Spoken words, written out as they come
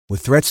With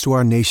threats to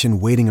our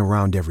nation waiting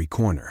around every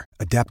corner,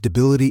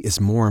 adaptability is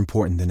more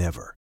important than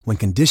ever. When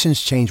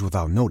conditions change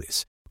without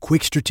notice,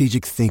 quick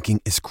strategic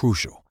thinking is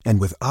crucial.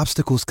 And with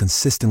obstacles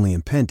consistently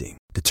impending,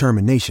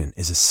 determination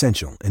is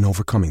essential in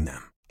overcoming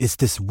them. It's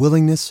this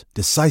willingness,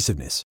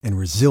 decisiveness, and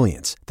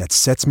resilience that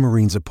sets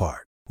Marines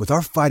apart. With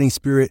our fighting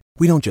spirit,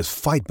 we don't just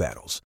fight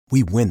battles,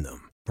 we win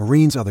them.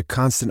 Marines are the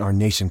constant our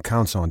nation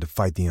counts on to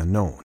fight the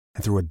unknown.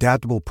 And through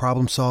adaptable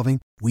problem solving,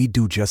 we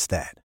do just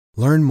that.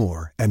 Learn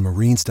more at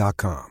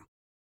marines.com.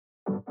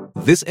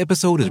 This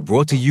episode is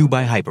brought to you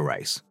by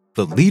Hyperice,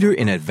 the leader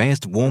in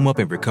advanced warm-up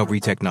and recovery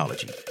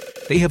technology.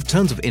 They have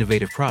tons of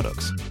innovative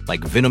products,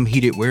 like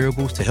Venom-heated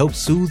wearables to help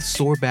soothe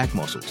sore back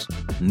muscles,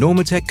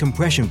 Normatec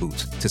compression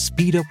boots to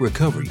speed up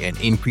recovery and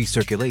increase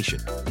circulation,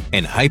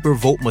 and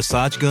Hypervolt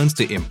massage guns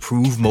to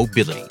improve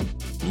mobility.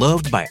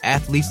 Loved by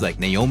athletes like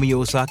Naomi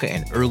Osaka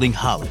and Erling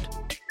Haaland.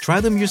 Try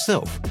them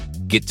yourself.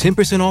 Get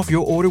 10% off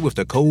your order with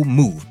the code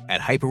MOVE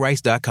at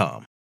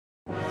hyperice.com.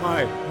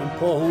 Hi, I'm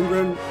Paul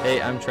Holmgren.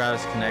 Hey, I'm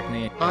Travis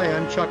Konechny. Hi,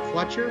 I'm Chuck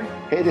Fletcher.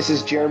 Hey, this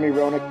is Jeremy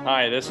Roenick.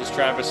 Hi, this is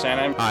Travis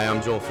Sanheim. Hi,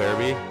 I'm Joel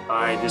Farabee.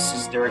 Hi, this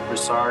is Derek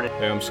Brassard.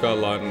 Hey, I'm Scott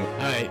Lawton.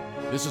 Hi,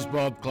 this is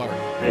Bob Clark.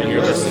 And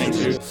you're listening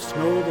to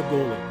Snow the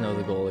Goalie. Snow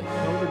the Goalie.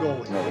 Snow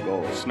the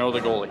Goalie. Snow the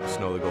Goalie.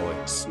 Snow the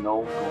Goalie. Snow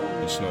the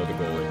Goalie. Snow the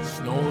Goalie.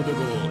 Snow the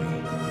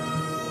Goalie.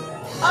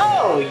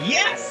 Oh,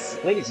 yes!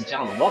 Ladies and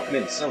gentlemen, welcome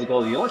into Snow the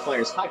Goalie, the only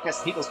Flyers podcast,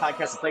 the People's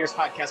podcast, the Players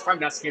podcast,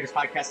 Prognosticators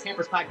podcast,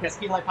 Campers podcast,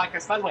 Key Life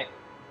podcast. By the way,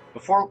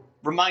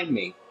 remind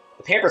me,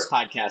 the Pampers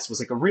podcast was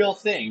like a real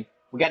thing.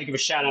 We got to give a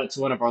shout out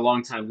to one of our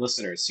longtime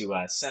listeners who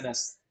sent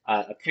us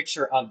a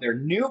picture of their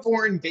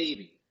newborn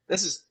baby.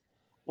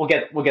 We'll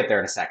get there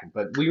in a second,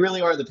 but we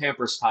really are the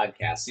Pampers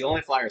podcast, the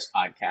only Flyers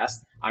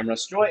podcast. I'm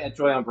Russ Joy at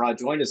Joy on Broad,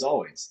 joined as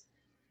always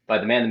by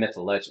the man, the myth,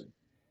 the legend,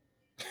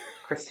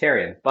 Chris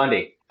Terrian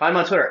Bundy. Find him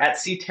on Twitter at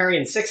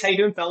CTerrian6. How you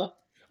doing, fella?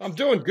 I'm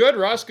doing good,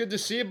 Russ. Good to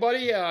see you,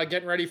 buddy.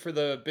 Getting ready for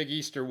the big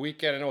Easter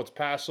weekend. I know it's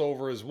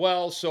Passover as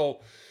well,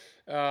 so.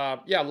 A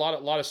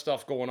lot of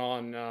stuff going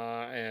on,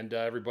 and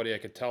everybody, I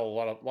could tell,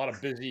 a lot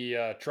of busy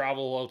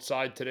travel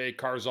outside today.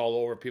 Cars all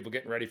over, people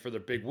getting ready for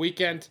their big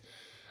weekend.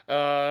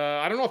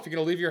 I don't know if you're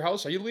going to leave your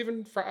house. Are you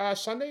leaving for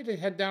Sunday to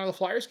head down to the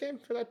Flyers game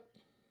for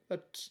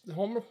that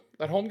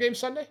home game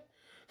Sunday?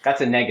 That's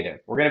a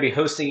negative. We're going to be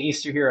hosting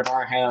Easter here at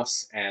our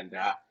house, and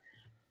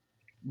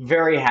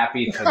very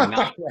happy to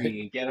not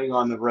be getting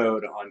on the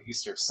road on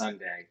Easter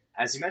Sunday.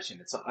 As you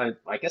mentioned, it's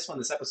I guess when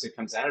this episode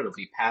comes out, it'll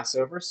be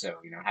Passover. So,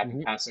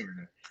 happy Passover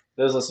to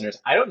those listeners.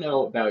 I don't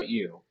know about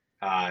you.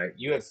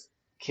 You have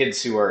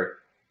kids who are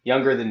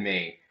younger than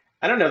me.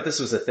 I don't know if this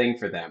was a thing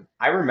for them.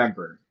 I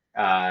remember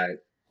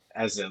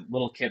as a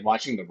little kid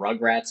watching the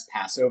Rugrats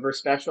Passover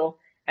special,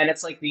 and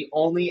it's like the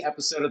only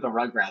episode of the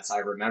Rugrats I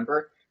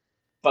remember.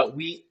 But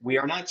we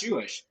are not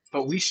Jewish,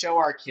 but we show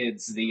our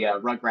kids the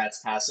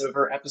Rugrats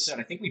Passover episode.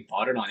 I think we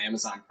bought it on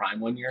Amazon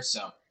Prime one year,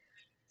 so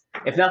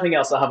if nothing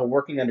else, I'll have a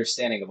working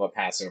understanding of what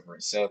Passover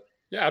is. So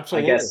yeah,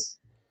 absolutely.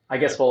 I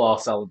guess we'll all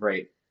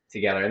celebrate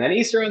together. And then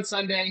Easter on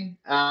Sunday,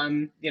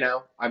 I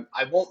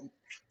won't.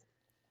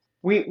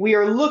 We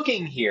are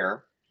looking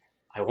here.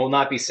 I will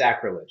not be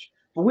sacrilege,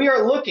 but we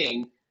are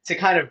looking to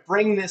kind of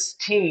bring this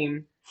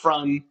team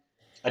from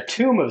a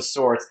tomb of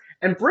sorts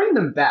and bring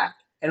them back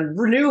and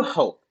renew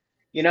hope.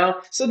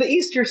 So the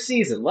Easter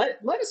season, let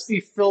us be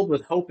filled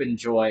with hope and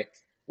joy.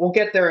 We'll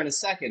get there in a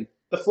second.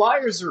 The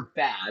Flyers are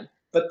bad,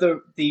 but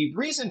the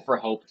reason for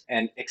hope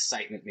and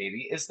excitement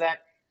maybe is that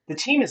the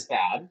team is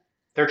bad.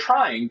 They're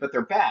trying, but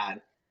they're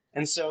bad.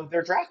 And so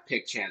their draft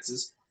pick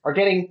chances are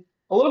getting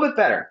a little bit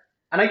better.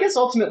 And I guess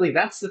ultimately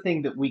that's the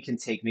thing that we can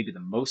take maybe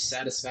the most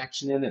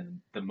satisfaction in and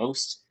the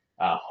most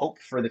hope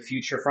for the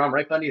future from,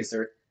 right, Bundy? Is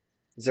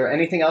there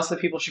anything else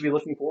that people should be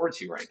looking forward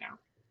to right now?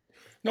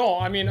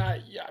 No,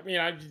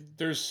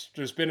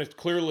 there's been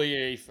clearly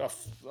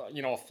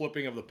a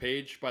flipping of the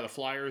page by the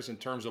Flyers in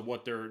terms of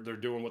what they're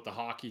doing with the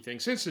hockey thing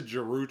since the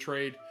Giroux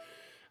trade.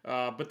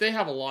 But they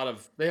have a lot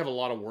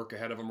of work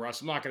ahead of them,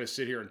 Russ. I'm not going to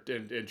sit here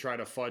and try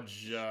to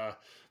fudge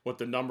what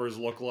the numbers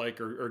look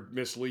like or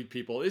mislead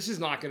people. This is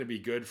not going to be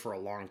good for a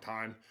long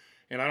time,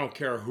 and I don't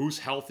care who's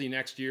healthy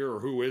next year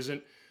or who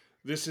isn't.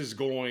 This is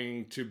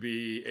going to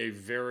be a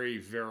very,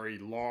 very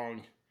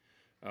long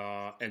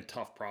and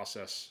tough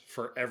process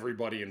for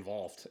everybody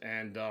involved.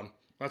 And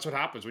that's what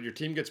happens when your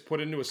team gets put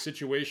into a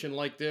situation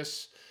like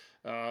this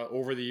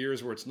over the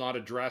years where it's not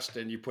addressed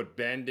and you put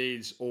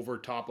Band-Aids over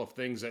top of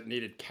things that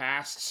needed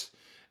casts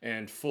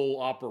and full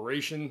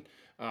operation.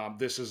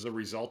 This is the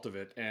result of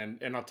it. And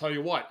I'll tell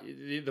you what,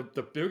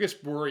 the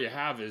biggest worry you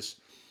have is,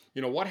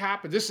 what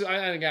happened? This is,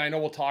 and again, I know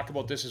we'll talk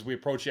about this as we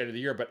approach the end of the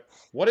year, but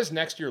what does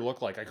next year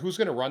look like? Like, who's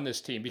going to run this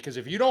team? Because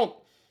if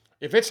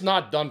it's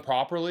not done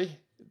properly,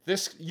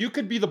 you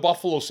could be the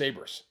Buffalo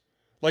Sabres.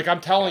 Like,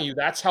 I'm telling you,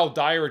 that's how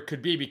dire it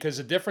could be, because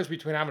the difference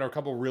between having a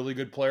couple really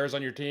good players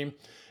on your team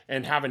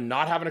and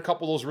not having a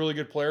couple of those really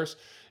good players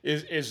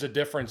is the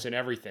difference in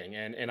everything.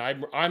 And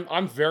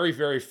I'm very,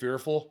 very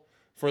fearful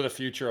for the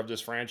future of this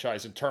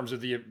franchise in terms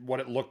of what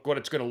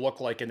it's going to look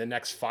like in the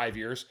next 5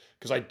 years,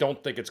 because I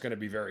don't think it's going to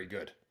be very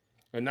good.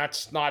 And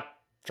that's not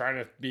trying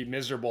to be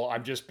miserable.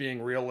 I'm just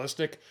being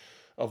realistic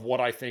of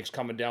what I think's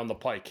coming down the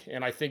pike.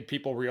 And I think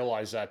people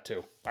realize that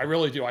too. I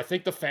really do. I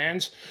think the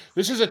fans,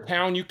 this is a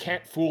town you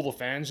can't fool the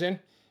fans in.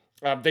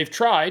 They've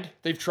tried.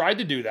 They've tried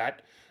to do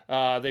that.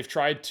 They've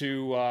tried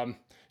to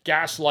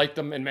gaslight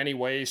them in many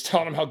ways,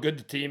 telling them how good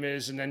the team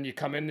is. And then you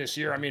come in this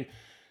year. I mean,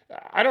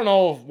 I don't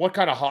know what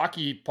kind of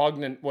hockey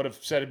Pugnant would have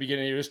said at the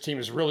beginning of the year, this team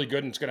is really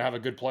good and it's going to have a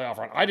good playoff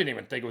run. I didn't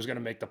even think it was going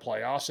to make the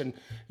playoffs. And,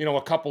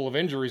 a couple of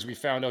injuries, we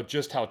found out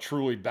just how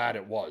truly bad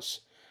it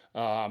was.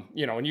 And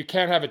you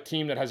can't have a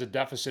team that has a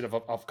deficit of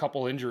a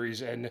couple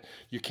injuries and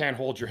you can't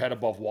hold your head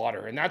above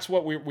water. And that's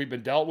what we've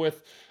been dealt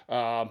with.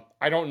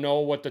 I don't know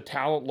what the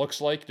talent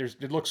looks like.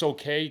 It looks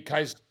okay.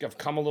 Guys have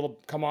come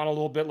on a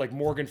little bit, like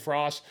Morgan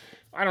Frost.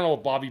 I don't know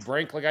what Bobby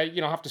Brink. Like I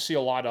have to see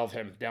a lot of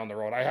him down the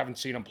road. I haven't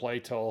seen him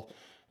play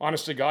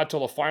honest to God,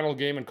 till the final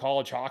game in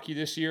college hockey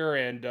this year,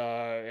 and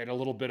a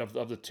little bit of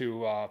the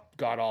two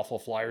god awful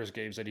Flyers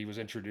games that he was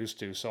introduced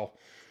to. So,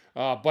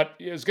 but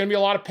it's going to be a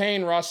lot of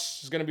pain, Russ.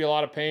 It's going to be a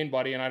lot of pain,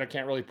 buddy, and I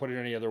can't really put it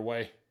any other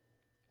way.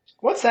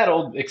 What's that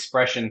old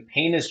expression?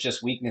 Pain is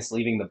just weakness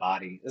leaving the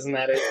body. Isn't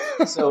that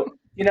it? So,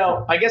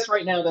 I guess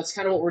right now that's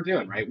kind of what we're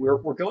doing, right?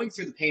 We're going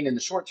through the pain in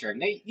the short term.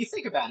 Now, you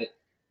think about it,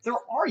 there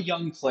are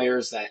young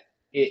players that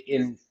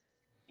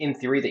in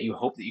theory that you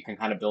hope that you can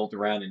kind of build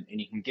around and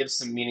you can give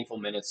some meaningful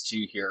minutes to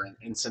here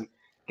and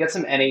get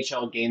some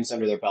NHL games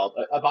under their belt.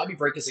 Bobby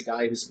Brink is a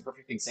guy who's a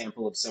perfect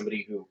example of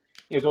somebody who,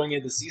 going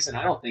into the season,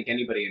 I don't think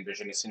anybody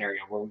envisioned a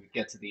scenario where we would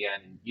get to the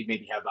end and you'd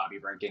maybe have Bobby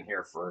Brink in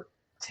here for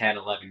 10,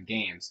 11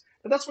 games.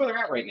 But that's where they're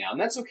at right now, and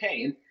that's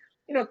okay. And,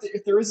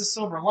 if there is a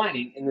silver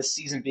lining in this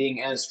season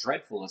being as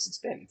dreadful as it's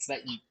been, it's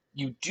that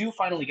you do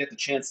finally get the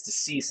chance to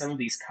see some of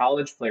these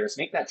college players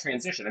make that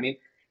transition. I mean,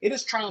 it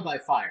is trial by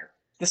fire.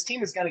 This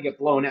team is going to get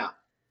blown out.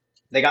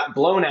 They got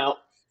blown out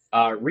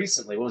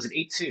recently. What was it,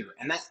 8-2?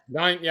 And that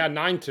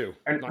 9-2.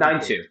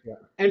 9-2. Yeah.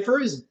 And for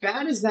as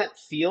bad as that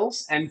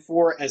feels, and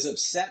for as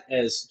upset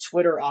as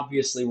Twitter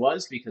obviously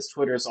was, because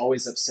Twitter is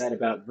always upset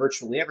about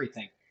virtually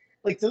everything,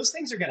 like those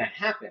things are going to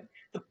happen.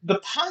 The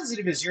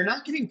positive is you're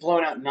not getting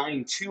blown out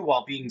 9-2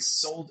 while being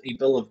sold a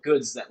bill of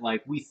goods that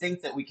like we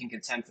think that we can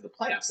contend for the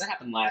playoffs. That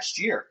happened last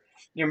year.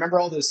 You remember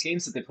all those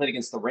games that they played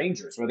against the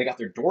Rangers where they got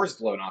their doors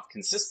blown off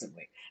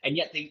consistently. And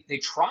yet they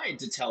tried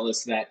to tell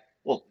us that,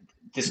 well,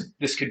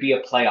 this could be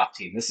a playoff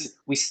team.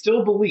 We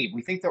still believe,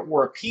 we think that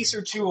we're a piece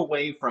or two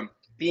away from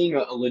being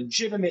a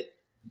legitimate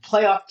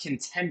playoff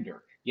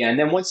contender. Yeah, and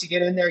then once you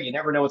get in there, you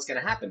never know what's going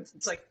to happen.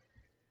 It's like,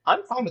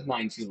 I'm fine with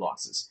 9-2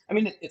 losses. I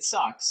mean, it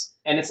sucks,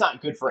 and it's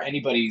not good for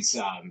anybody's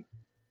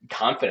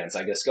confidence,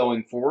 I guess,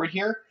 going forward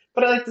here.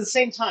 But at the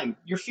same time,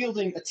 you're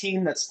fielding a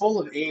team that's full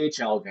of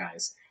AHL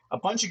guys, a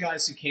bunch of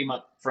guys who came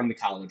up from the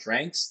college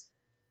ranks,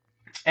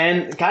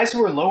 and guys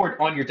who are lowered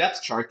on your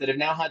depth chart that have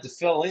now had to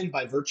fill in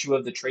by virtue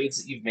of the trades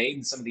that you've made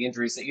and some of the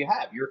injuries that you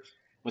have. You're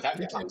without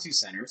your top two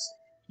centers.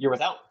 You're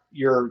without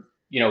your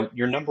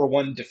number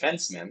one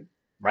defenseman,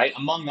 right?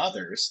 Among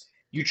others.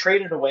 You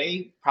traded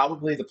away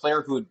probably the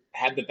player who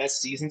had the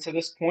best season to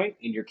this point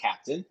in your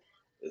captain.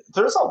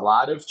 There's a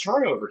lot of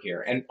turnover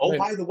here. And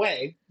by the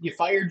way, you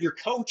fired your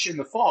coach in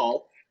the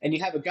fall, and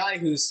you have a guy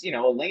who's, a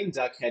lame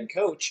duck head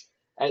coach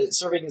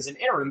serving as an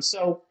interim.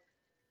 So,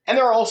 and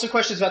there are also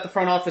questions about the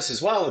front office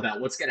as well, about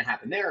what's going to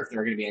happen there, if there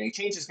are going to be any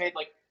changes made.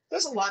 Like,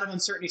 there's a lot of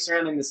uncertainty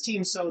surrounding this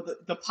team. So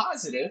the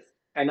positive,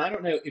 and I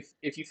don't know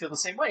if you feel the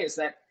same way, is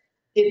that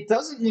it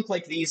doesn't look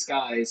like these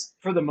guys,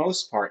 for the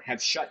most part,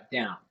 have shut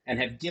down and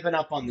have given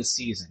up on the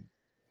season,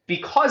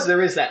 because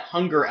there is that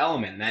hunger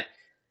element,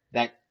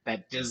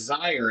 that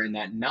desire and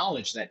that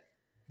knowledge that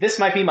this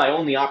might be my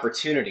only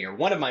opportunity, or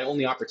one of my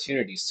only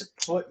opportunities, to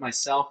put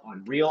myself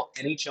on real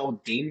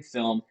NHL game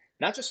film,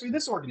 not just for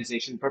this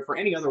organization, but for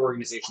any other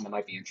organization that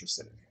might be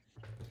interested in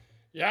it.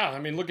 Yeah, I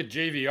mean, look at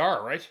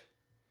JVR, right?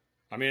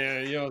 I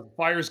mean, the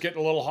Fire's getting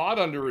a little hot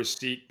under his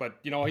seat, but,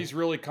 he's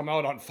really come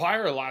out on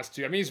fire last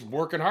two. I mean, he's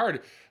working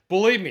hard.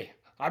 Believe me,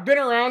 I've been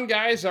around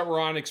guys that were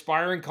on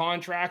expiring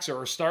contracts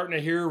or are starting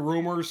to hear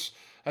rumors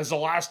as the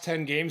last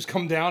 10 games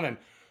come down, and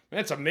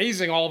man, it's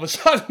amazing all of a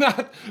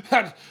sudden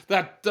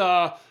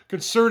that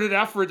concerted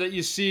effort that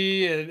you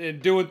see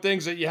and doing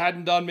things that you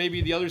hadn't done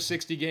maybe the other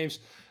 60 games.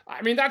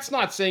 I mean, that's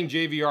not saying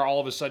JVR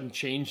all of a sudden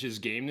changed his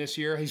game this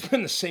year. He's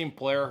been the same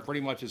player pretty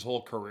much his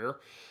whole career.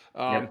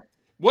 Yep.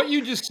 What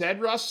you just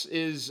said, Russ,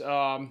 is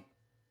all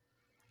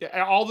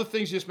the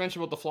things you just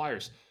mentioned about the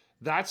Flyers.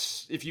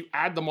 That's, if you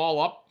add them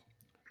all up,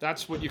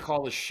 that's what you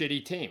call a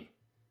shitty team.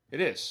 It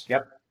is.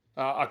 Yep.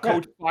 A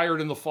coach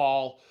fired in the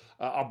fall,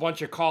 a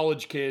bunch of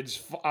college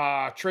kids,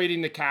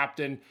 trading the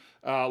captain,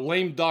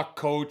 lame duck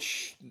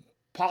coach,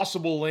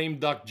 possible lame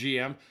duck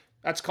GM.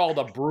 That's called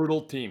a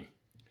brutal team.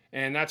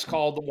 And that's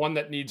called the one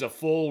that needs a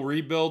full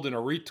rebuild and a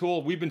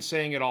retool. We've been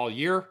saying it all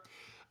year.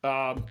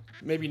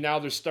 Maybe now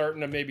they're starting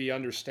to maybe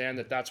understand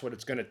that that's what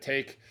it's going to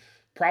take.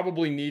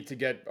 Probably need to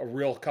get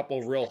a couple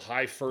of real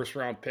high first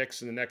round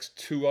picks in the next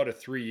 2 out of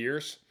 3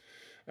 years,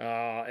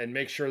 and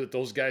make sure that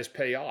those guys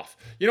pay off.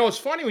 It's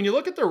funny when you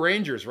look at the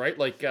Rangers, right?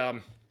 Like,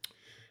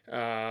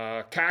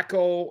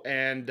 Kako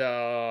and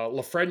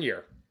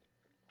Lafreniere.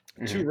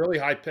 Two really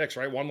high picks,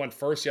 right? One went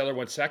first, the other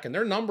went second.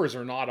 Their numbers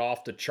are not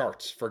off the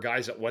charts for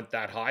guys that went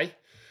that high.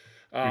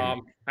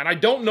 And I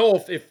don't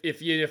know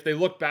if they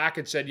look back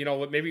and said, you know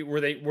what, maybe were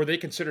they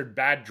considered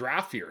bad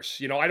draft years?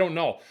 You know, I don't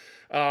know.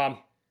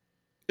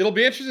 It'll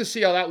be interesting to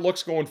see how that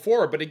looks going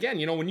forward. But again,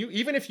 you know,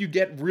 even if you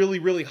get really,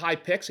 really high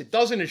picks, it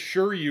doesn't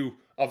assure you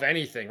of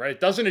anything, right?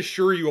 It doesn't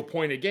assure you a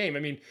point a game. I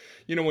mean,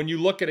 you know, when you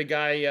look at a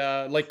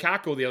guy like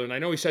Kako the other night, I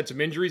know he's had some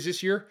injuries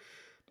this year,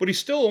 but he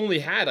still only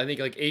had, I think,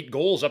 like 8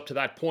 goals up to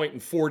that point in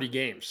 40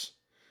 games.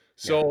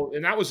 So,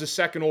 and that was the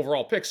second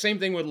overall pick. Same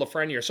thing with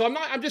Lafreniere. So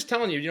I'm just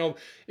telling you, you know,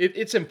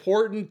 it's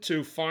important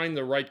to find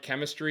the right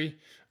chemistry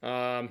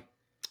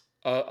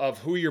of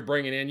who you're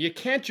bringing in. You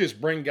can't just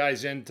bring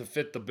guys in to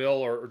fit the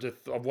bill or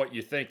of what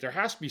you think. There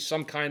has to be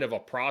some kind of a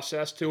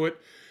process to it.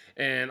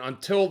 And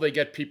until they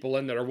get people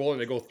in that are willing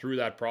to go through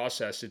that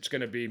process, it's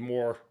going to be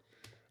more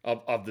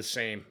of the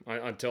same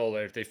until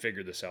they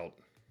figure this out.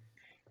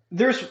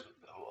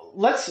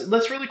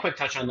 Let's really quick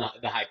touch on the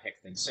high pick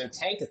thing. So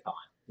Tankathon,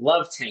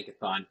 love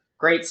Tankathon,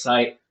 great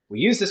site. We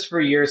used this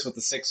for years with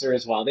the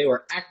Sixers while they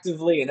were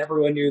actively, and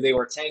everyone knew they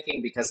were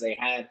tanking because they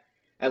had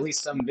at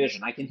least some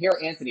vision. I can hear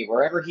Anthony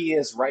wherever he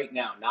is right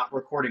now, not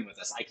recording with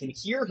us. I can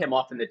hear him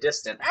off in the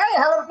distance. Hey,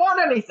 haven't won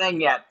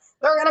anything yet.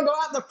 They're going to go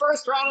out in the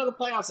first round of the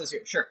playoffs this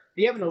year. Sure,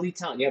 you have an elite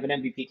talent. You have an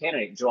MVP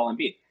candidate, Joel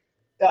Embiid.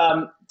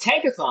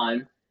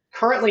 Tankathon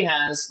currently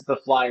has the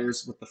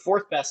Flyers with the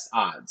 4th best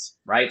odds,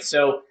 right?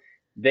 So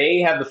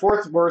they have the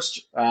 4th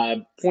worst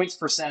points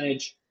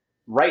percentage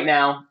right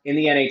now in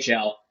the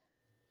NHL.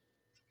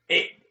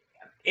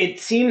 It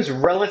seems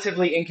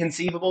relatively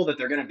inconceivable that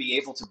they're going to be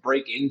able to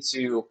break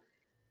into,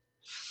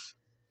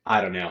 I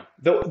don't know,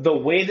 the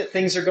way that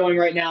things are going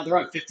right now. They're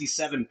on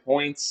 57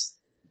 points.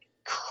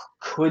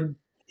 Could,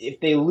 if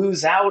they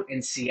lose out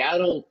and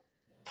Seattle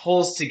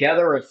pulls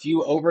together a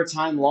few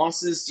overtime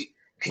losses,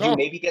 could you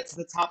maybe get to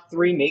the top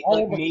 3?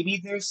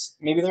 Maybe there's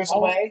a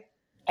way.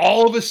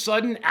 All of a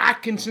sudden,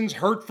 Atkinson's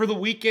hurt for the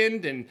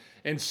weekend,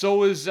 and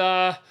so is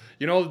the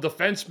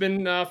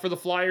defenseman for the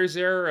Flyers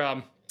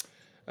there.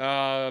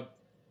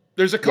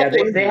 There's a couple.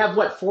 Yeah, they have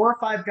what, 4 or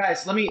 5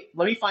 guys. Let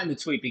me find the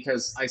tweet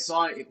because I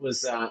saw it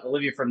was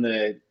Olivia from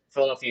the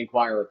Philadelphia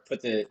Inquirer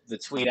put the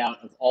tweet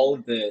out of all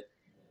of the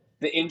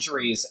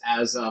injuries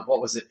as of,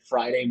 what was it,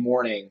 Friday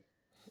morning.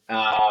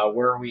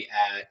 Where are we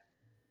at?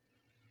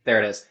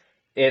 There it is.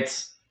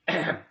 It's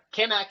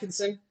Cam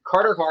Atkinson,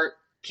 Carter Hart,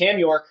 Cam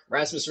York,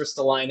 Rasmus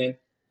Ristolainen,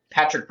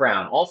 Patrick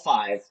Brown. All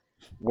 5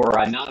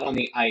 were not on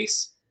the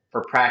ice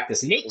for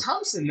practice. Nate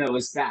Thompson, though,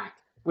 is back,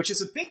 which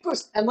is a big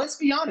boost. And let's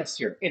be honest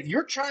here. If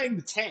you're trying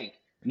to tank,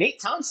 Nate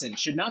Thompson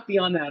should not be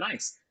on that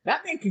ice.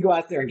 That man can go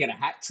out there and get a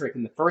hat trick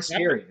in the first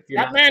period.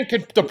 That man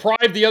could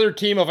deprive the other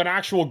team of an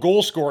actual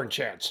goal-scoring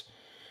chance.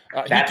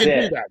 He can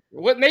do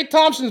that. Nate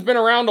Thompson's been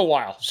around a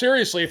while.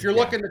 Seriously, if you're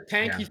looking to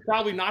tank, he's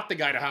probably not the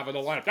guy to have in the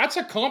lineup. That's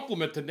a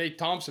compliment to Nate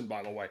Thompson,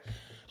 by the way.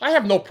 I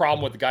have no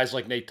problem with guys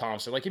like Nate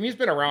Thompson. Like, he's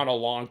been around a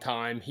long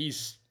time.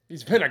 He's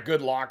been a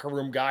good locker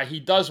room guy. He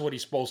does what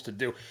he's supposed to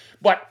do.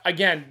 But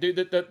again, dude,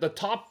 the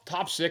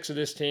top 6 of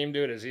this team,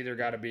 dude, is either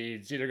got to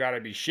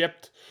be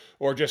shipped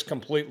or just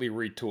completely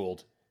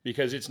retooled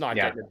because it's not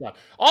getting it done.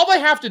 All they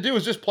have to do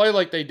is just play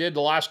like they did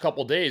the last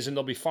couple of days, and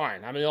they'll be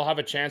fine. I mean, they'll have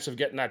a chance of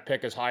getting that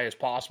pick as high as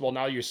possible.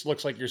 Now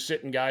looks like you're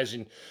sitting guys,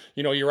 and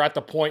you're at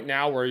the point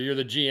now where you're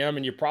the GM,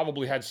 and you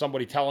probably had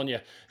somebody telling you,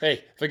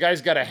 "Hey, if the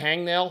guy's got a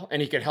hangnail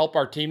and he can help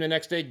our team the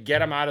next day, get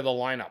him out of the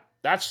lineup."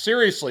 That's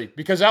seriously,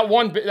 because that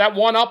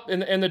one up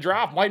in the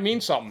draft might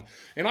mean something.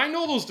 And I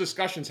know those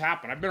discussions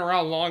happen. I've been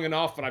around long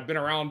enough, and I've been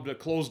around the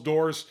closed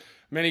doors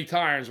many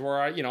times where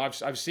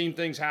I've seen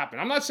things happen.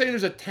 I'm not saying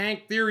there's a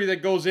tank theory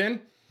that goes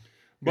in,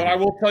 but I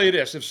will tell you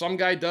this: if some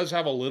guy does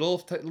have a little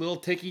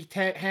ticky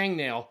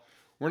hangnail,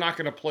 we're not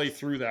going to play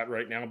through that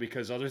right now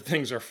because other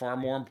things are far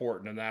more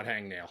important than that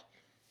hangnail.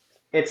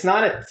 It's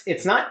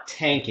not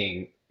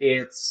tanking.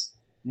 It's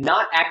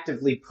not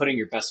actively putting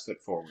your best foot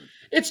forward.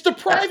 It's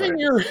depriving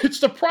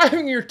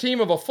your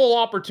team of a full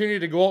opportunity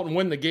to go out and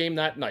win the game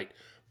that night.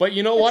 But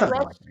you know what,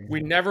 Russ? We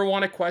never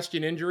want to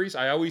question injuries.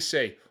 I always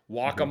say,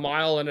 walk a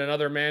mile in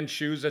another man's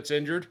shoes that's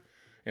injured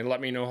and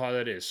let me know how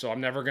that is. So I'm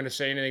never going to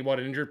say anything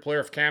about an injured player.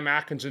 If Cam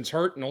Atkinson's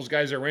hurt and those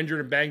guys are injured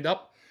and banged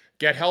up,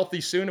 get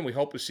healthy soon, and we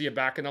hope to see you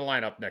back in the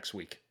lineup next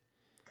week.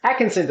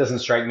 Atkinson doesn't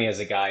strike me as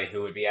a guy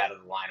who would be out of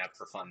the lineup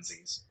for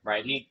funsies,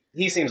 right?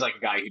 He seems like a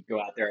guy who'd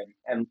go out there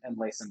and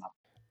lace him up.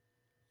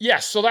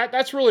 Yes, so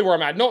that's really where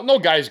I'm at. No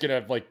guy's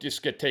gonna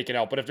just get taken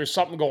out. But if there's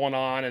something going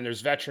on and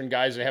there's veteran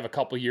guys that have a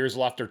couple of years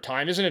left their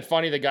time, isn't it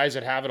funny the guys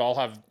that have it all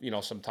have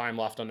some time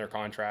left on their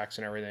contracts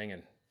and everything,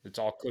 and it's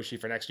all cushy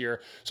for next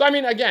year. So I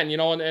mean, again,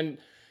 and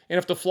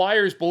if the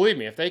Flyers, believe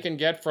me, if they can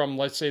get from,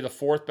 let's say, the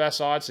 4th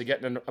best odds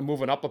to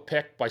moving up a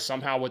pick by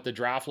somehow with the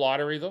draft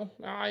lottery, though,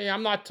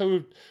 I'm not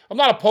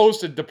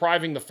opposed to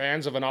depriving the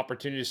fans of an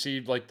opportunity to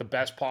see like the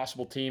best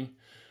possible team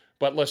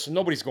But listen,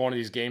 nobody's going to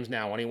these games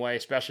now anyway,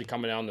 especially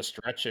coming down the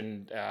stretch.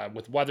 And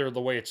with weather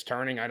the way it's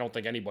turning, I don't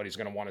think anybody's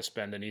going to want to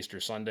spend an Easter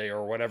Sunday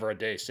or whatever a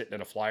day sitting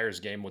in a Flyers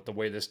game with the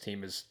way this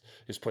team is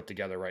put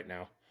together right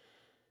now.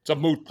 It's a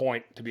moot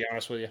point, to be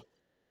honest with you.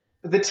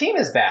 The team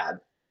is bad.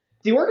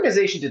 The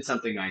organization did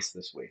something nice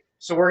this week,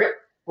 so we're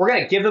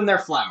gonna give them their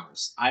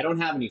flowers. I don't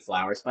have any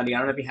flowers, buddy. I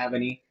don't know if you have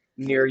any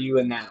near you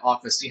in that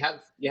office. You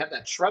have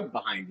that shrub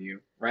behind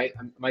you, right?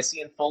 Am I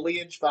seeing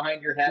foliage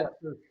behind your head?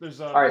 There's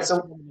All right, so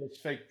one of those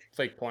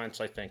fake plants,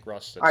 I think,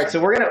 Russ. all right,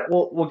 so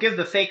we'll give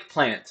the fake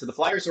plant to the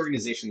Flyers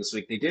organization this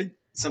week. They did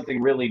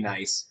something really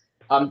nice.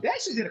 They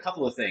actually did a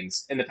couple of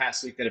things in the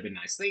past week that have been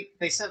nice.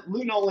 They sent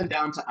Lou Nolan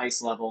down to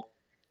ice level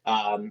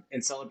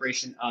in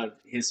celebration of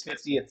his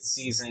 50th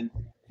season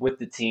with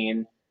the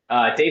team.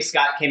 Dave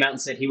Scott came out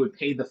and said he would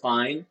pay the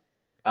fine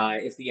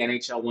if the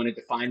NHL wanted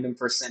to fine them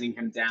for sending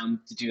him down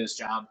to do his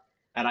job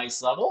at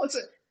ice level.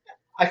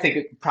 I think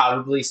it's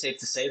probably safe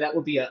to say that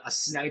would be a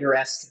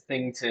Snider-esque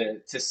thing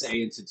to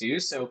say and to do.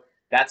 So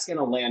that's going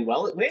to land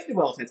well. It landed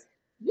well.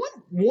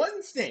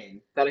 One thing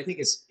that I think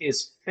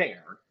is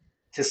fair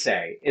to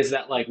say is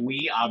that like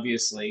we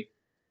obviously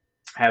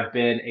have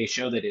been a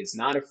show that is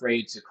not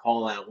afraid to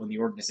call out when the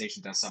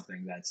organization does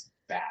something that's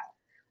bad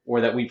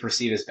or that we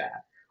perceive as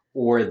bad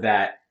or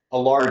that a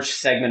large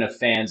segment of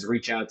fans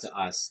reach out to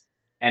us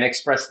and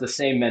express the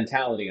same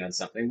mentality on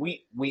something.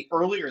 We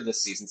earlier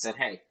this season said,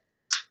 hey,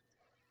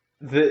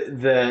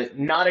 the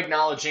not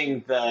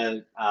acknowledging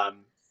the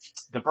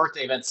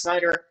birthday of Ed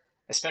Snider,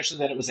 especially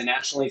that it was a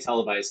nationally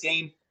televised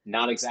game,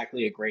 not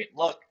exactly a great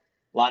look.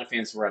 A lot of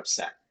fans were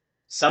upset.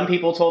 Some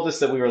people told us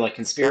that we were like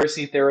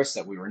conspiracy theorists,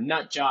 that we were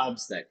nut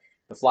jobs, that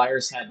the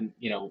Flyers hadn't,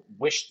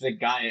 wished the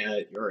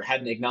guy or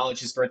hadn't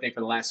acknowledged his birthday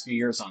for the last few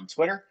years on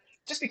Twitter.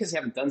 Just because you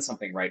haven't done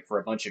something right for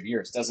a bunch of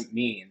years doesn't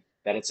mean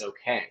that it's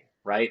okay,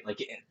 right?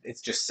 Like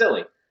it's just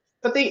silly.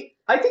 But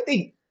I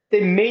think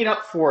they made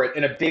up for it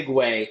in a big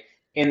way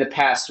in the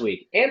past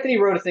week. Anthony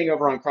wrote a thing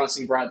over on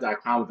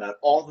crossingbroad.com about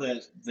all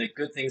the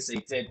good things they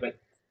did, but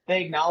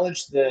they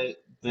acknowledged the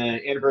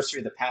anniversary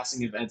of the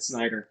passing of Ed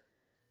Snider.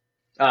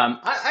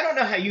 I don't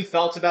know how you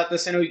felt about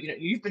this. I know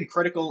you've been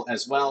critical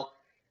as well.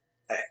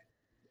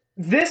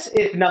 This,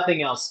 if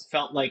nothing else,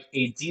 felt like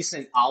a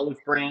decent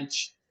olive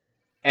branch,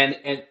 and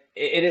it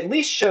at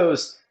least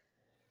shows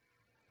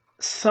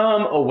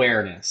some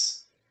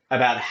awareness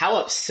about how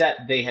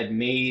upset they had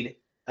made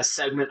a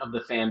segment of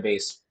the fan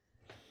base,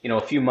 a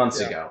few months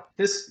ago.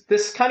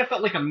 This kind of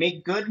felt like a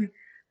make good.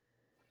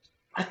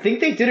 I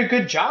think they did a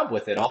good job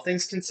with it, all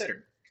things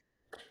considered.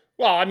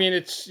 Well, I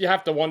mean, you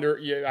have to wonder.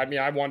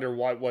 I wonder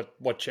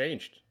what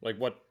changed. Like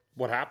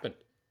what happened?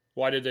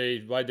 Why they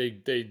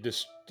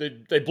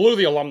blew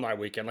the alumni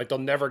weekend? Like they'll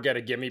never get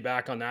a gimme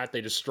back on that.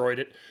 They destroyed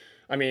it.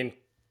 I mean,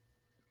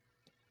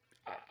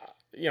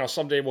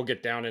 someday we'll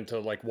get down into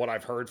like what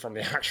I've heard from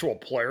the actual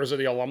players of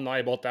the alumni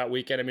about that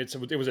weekend. I mean,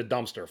 it was a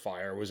dumpster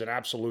fire. It was an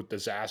absolute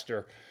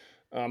disaster.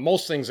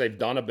 Most things they've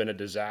done have been a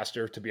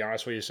disaster, to be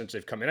honest with you, since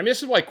they've come in. I mean,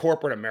 this is why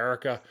corporate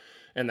America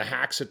and the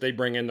hacks that they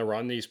bring in to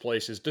run these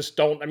places just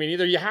don't. I mean,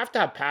 either you have to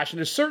have passion.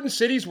 There's certain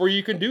cities where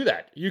you can do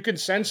that. You can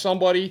send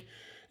somebody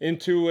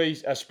into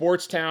a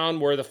sports town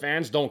where the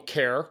fans don't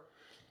care.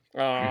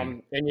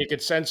 And you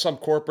could send some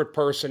corporate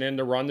person in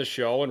to run the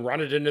show and run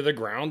it into the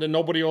ground, and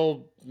nobody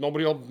will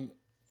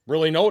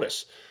really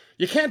notice.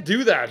 You can't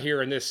do that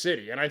here in this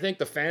city, and I think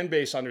the fan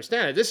base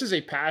understands it. This is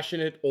a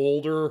passionate,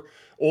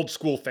 old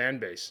school fan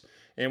base,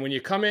 and when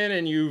you come in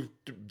and you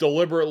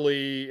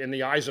deliberately, in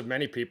the eyes of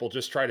many people,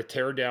 just try to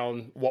tear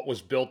down what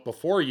was built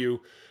before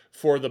you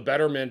for the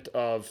betterment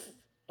of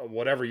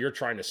whatever you're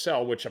trying to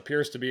sell, which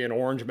appears to be an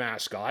orange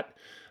mascot.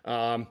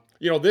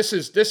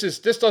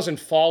 This doesn't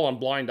fall on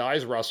blind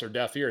eyes, Russ, or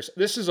deaf ears.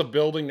 This is a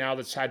building now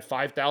that's had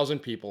 5,000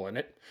 people in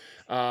it.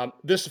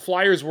 This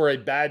Flyers were a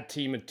bad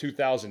team in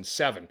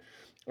 2007.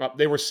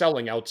 They were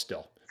selling out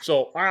still.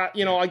 So, has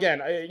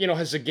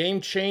the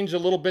game changed a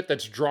little bit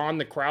that's drawn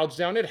the crowds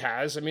down? It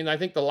has. I mean, I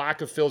think the lack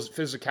of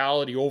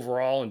physicality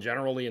overall and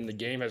generally in the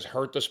game has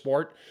hurt the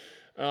sport.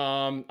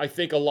 I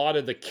think a lot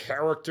of the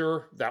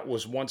character that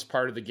was once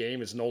part of the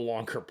game is no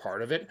longer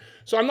part of it.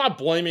 So I'm not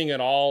blaming it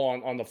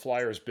all on the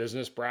Flyers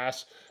business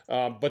brass.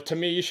 But to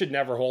me, you should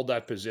never hold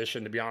that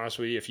position, to be honest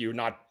with you, if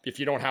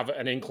you don't have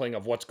an inkling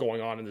of what's going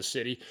on in the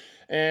city.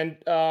 And,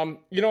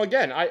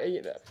 again,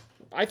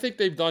 I think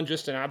they've done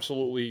just an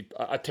absolutely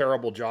a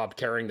terrible job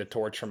carrying the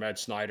torch from Ed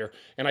Snider.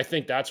 And I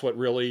think that's what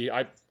really,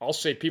 I'll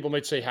say, people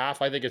might say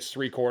half. I think it's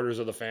 3/4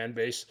 of the fan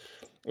base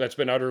that's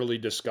been utterly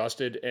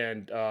disgusted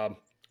and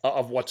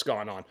of what's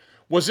gone on.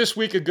 Was this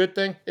week a good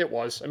thing? It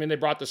was. I mean, they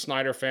brought the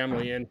Snider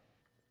family in.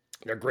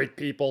 They're great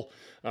people.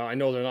 I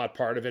know they're not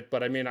part of it,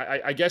 but I mean,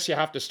 I guess you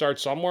have to start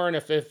somewhere. And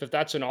if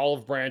that's an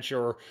olive branch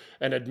or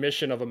an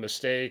admission of a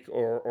mistake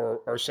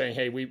or saying,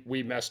 hey,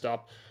 we messed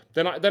up,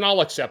 then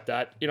I'll accept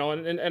that,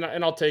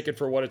 and I'll take it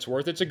for what it's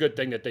worth. It's a good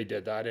thing that they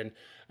did that, and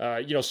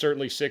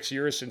certainly 6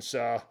 years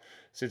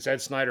since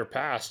Ed Snider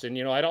passed, and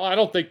I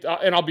don't think,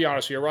 and I'll be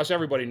honest with you, Russ,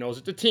 everybody knows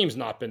it. The team's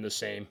not been the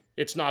same.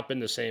 It's not been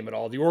the same at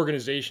all. The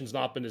organization's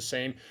not been the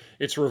same.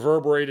 It's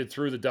reverberated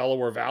through the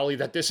Delaware Valley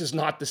that this is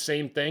not the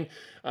same thing.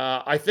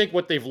 I think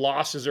what they've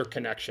lost is their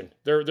connection.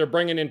 They're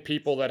bringing in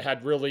people that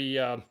had really,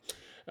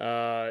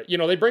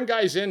 they bring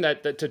guys in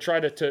that to try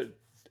to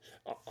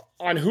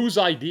on whose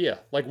idea?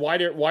 Like, why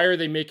are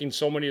they making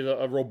so many of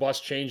the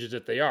robust changes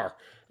that they are?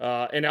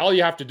 And all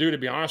you have to do, to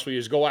be honest with you,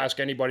 is go ask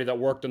anybody that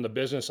worked in the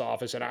business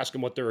office and ask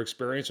them what their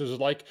experience was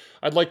like.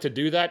 I'd like to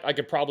do that. I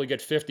could probably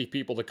get 50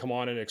 people to come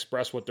on and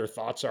express what their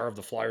thoughts are of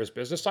the Flyers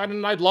business side,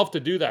 and I'd love to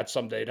do that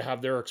someday, to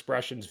have their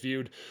expressions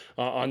viewed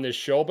on this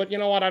show. But you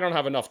know what? I don't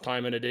have enough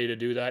time in a day to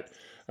do that.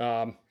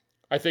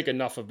 I think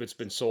enough of it's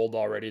been sold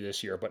already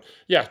this year. But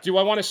yeah, do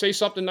I want to say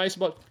something nice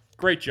about?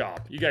 Great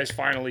job. You guys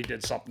finally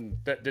did something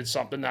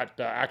that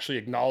actually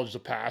acknowledged the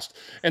past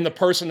and the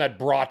person that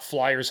brought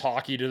Flyers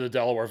hockey to the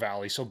Delaware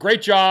Valley. So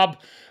great job.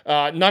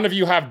 None of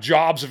you have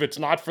jobs if it's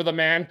not for the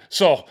man.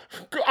 So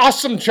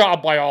awesome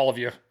job by all of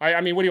you.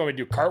 I mean, what do you want me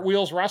to do?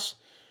 Cartwheels, Russ?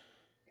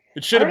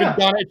 It should have been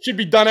done. It should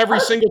be done every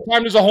single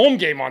time there's a home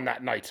game on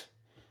that night.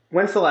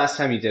 When's the last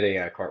time you did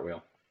a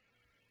cartwheel?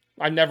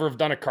 I never have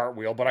done a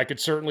cartwheel, but I could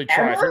certainly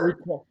try.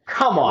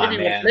 Come on,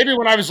 man. Maybe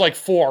when I was like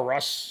 4,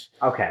 Russ.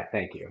 Okay,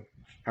 thank you.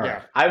 All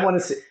right. I want to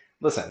see.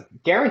 Listen,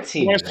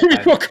 guarantee me. You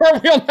do a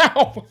cartwheel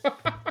now.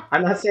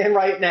 I'm not saying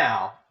right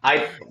now.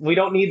 We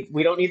don't need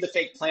the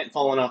fake plant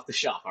falling off the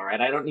shelf. All right.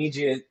 I don't need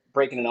you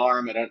breaking an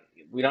arm.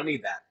 We don't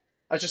need that.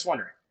 I was just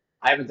wondering.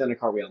 I haven't done a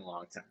cartwheel in a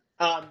long time.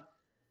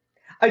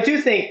 I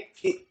do think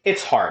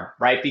it's hard,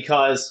 right?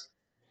 Because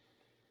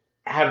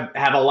have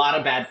a lot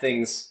of bad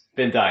things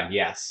been done?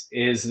 Yes.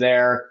 Has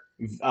there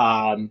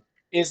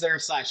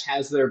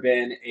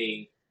been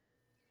a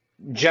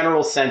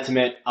general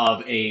sentiment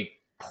of a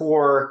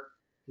poor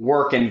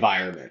work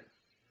environment?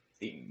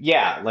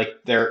 Yeah, like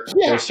there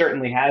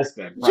certainly has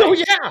been. Right? Oh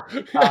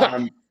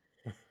yeah.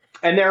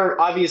 And there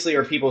obviously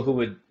are people who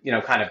would,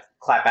 kind of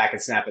clap back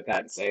and snap at that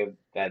and say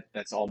that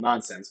that's all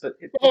nonsense. But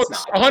it's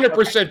not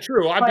 100%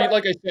 true.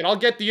 Like I said, I'll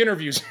get the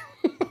interviews.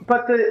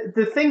 But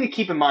the thing to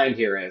keep in mind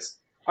here is,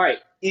 all right,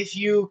 if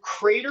you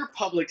crater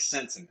public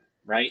sentiment,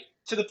 right,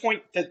 to the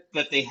point that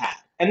they had,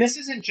 and this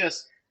isn't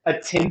just a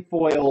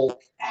tinfoil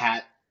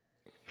hat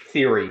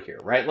theory here,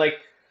 right? Like,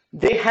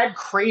 they had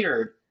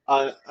cratered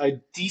a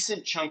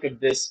decent chunk of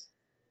this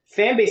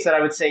fan base that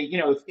I would say,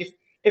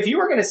 if you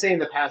were going to say in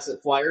the past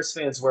that Flyers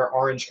fans wear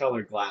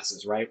orange-colored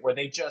glasses, right, where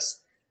they just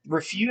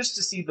refuse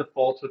to see the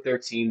fault with their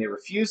team, they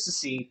refuse to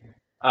see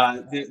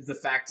the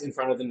fact in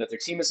front of them that their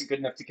team isn't good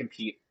enough to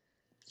compete.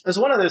 It was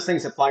one of those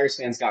things that Flyers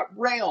fans got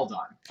railed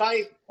on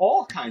by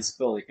all kinds of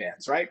Philly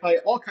fans, right? By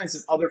all kinds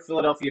of other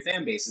Philadelphia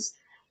fan bases.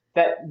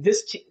 That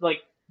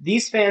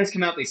these fans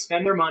come out, they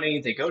spend their money,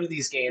 they go to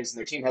these games, and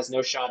their team has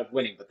no shot of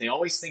winning, but they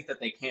always think that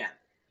they can.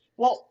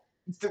 Well,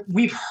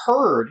 we've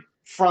heard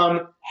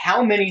from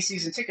how many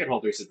season ticket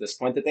holders at this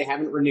point that they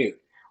haven't renewed,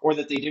 or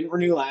that they didn't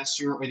renew last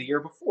year or the year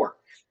before.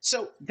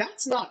 So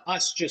that's not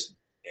us just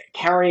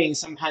carrying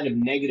some kind of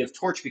negative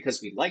torch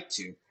because we'd like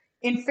to.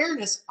 In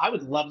fairness, I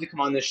would love to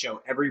come on this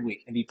show every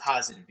week and be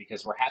positive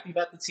because we're happy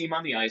about the team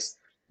on the ice.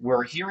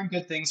 We're hearing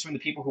good things from the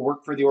people who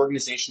work for the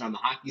organization on the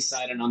hockey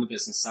side and on the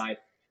business side,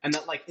 and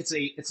that it's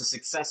a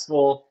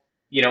successful,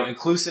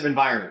 inclusive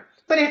environment.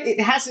 But it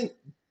hasn't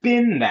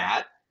been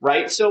that,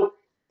 right? So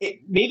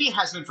maybe it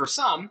has been for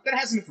some, but it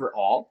hasn't been for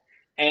all.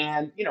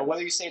 And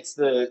whether you say it's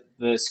the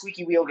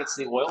squeaky wheel gets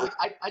the oil,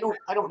 I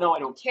don't know. I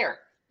don't care.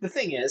 The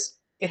thing is,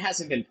 it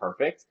hasn't been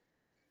perfect.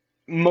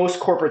 Most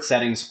corporate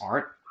settings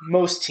aren't.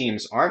 Most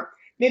teams aren't.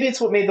 Maybe it's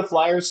what made the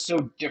Flyers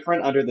so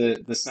different under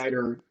the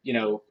Snider,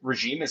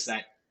 regime, is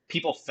that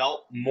people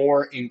felt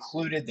more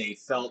included. They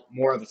felt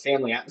more of a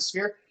family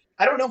atmosphere.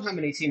 I don't know how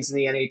many teams in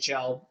the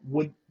NHL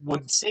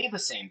would say the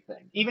same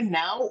thing, even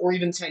now or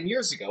even 10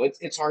 years ago.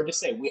 It's hard to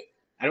say.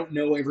 I don't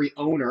know every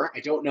owner.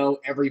 I don't know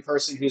every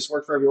person who's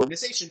worked for every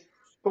organization.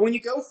 But when you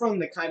go from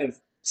the kind of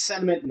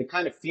sentiment and the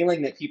kind of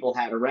feeling that people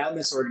had around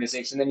this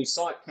organization, then you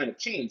saw it kind of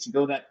change and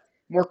go that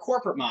more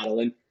corporate model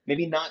and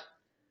maybe not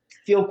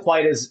feel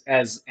quite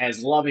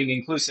as loving,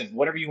 inclusive,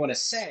 whatever you want to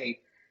say.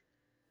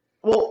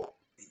 Well,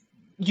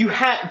 you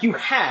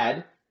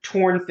had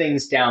torn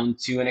things down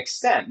to an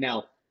extent.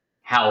 Now,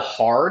 how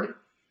hard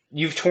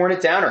you've torn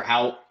it down or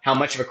how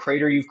much of a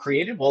crater you've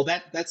created, well,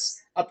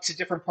 that's up to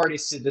different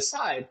parties to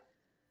decide.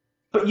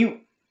 But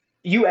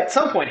you at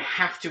some point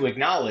have to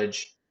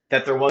acknowledge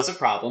that there was a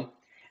problem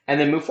and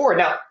then move forward.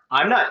 Now,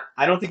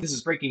 I don't think this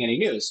is breaking any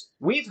news.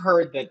 We've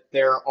heard that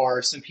there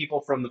are some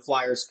people from the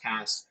Flyers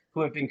past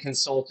who have been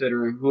consulted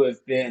or who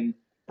have been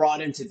brought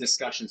into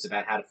discussions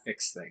about how to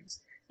fix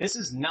things. This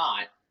is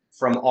not,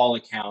 from all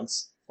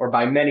accounts, or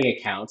by many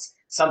accounts,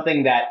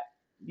 something that,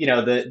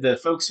 the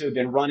folks who have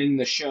been running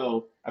the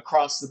show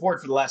across the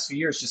board for the last few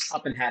years just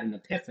up and had an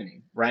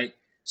epiphany, right?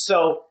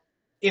 So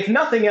if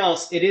nothing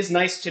else, it is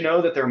nice to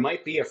know that there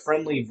might be a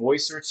friendly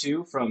voice or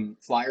two from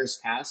Flyers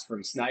past,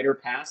 from Snider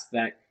past,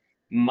 that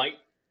might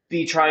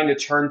be trying to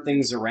turn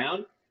things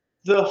around.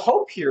 The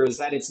hope here is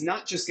that it's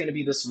not just going to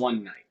be this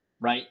one night,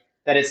 right?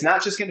 That it's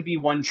not just going to be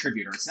one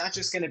tribute, or it's not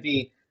just going to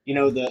be,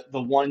 the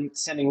one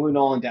sending Lou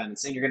Nolan down and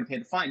saying you're going to pay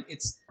the fine.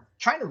 It's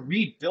trying to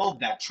rebuild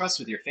that trust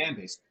with your fan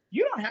base.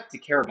 You don't have to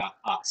care about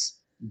us.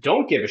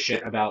 Don't give a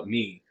shit about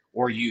me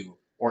or you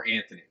or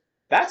Anthony.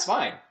 That's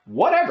fine.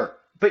 Whatever.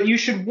 But you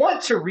should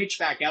want to reach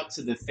back out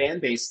to the fan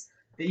base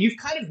that you've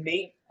kind of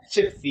made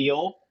to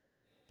feel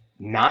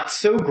not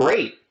so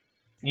great.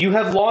 You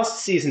have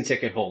lost season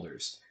ticket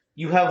holders.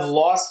 You have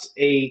lost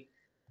a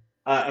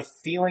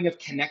feeling of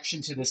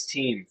connection to this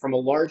team from a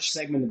large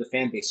segment of the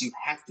fan base. You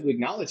have to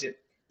acknowledge it.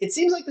 It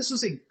seems like this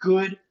was a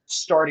good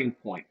starting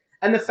point.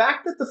 And the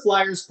fact that the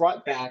Flyers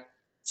brought back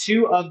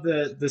two of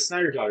the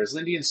Snider daughters,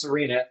 Lindy and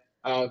Serena,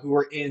 who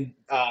were in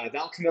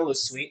Val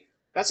Camilo's suite,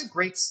 that's a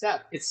great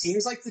step. It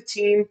seems like the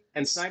team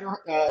and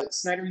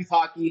Snider Youth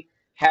Hockey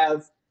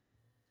have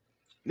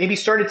maybe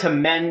started to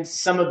mend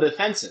some of the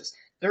fences.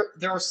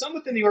 There are some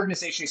within the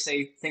organization who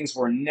say things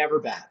were never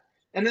bad.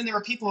 And then there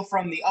are people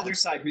from the other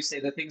side who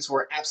say that things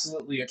were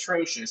absolutely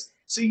atrocious.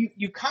 So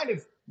you kind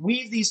of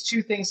weave these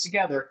two things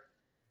together,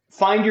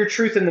 find your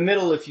truth in the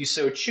middle if you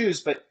so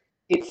choose, but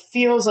it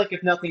feels like,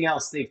 if nothing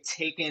else, they've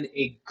taken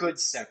a good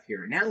step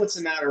here. Now it's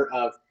a matter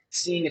of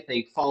seeing if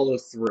they follow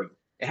through.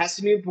 It has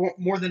to be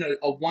more than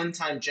a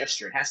one-time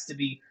gesture. It has to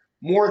be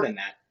more than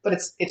that, but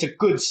it's a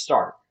good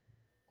start.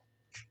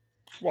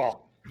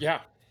 Well,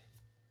 yeah.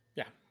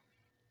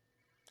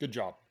 Good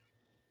job.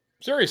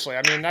 Seriously,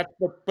 I mean,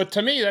 but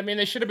to me, I mean,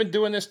 they should have been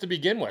doing this to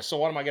begin with. So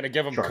what, am I going to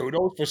give them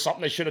kudos for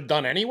something they should have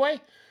done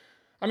anyway?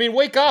 I mean,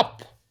 wake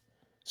up.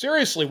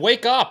 Seriously,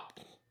 wake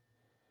up.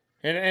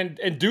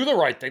 And do the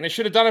right thing. They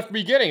should have done it from the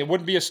beginning. It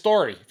wouldn't be a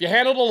story. If you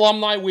handled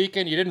Alumni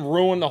Weekend, you didn't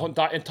ruin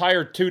the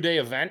entire 2-day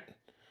event.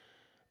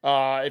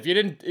 If you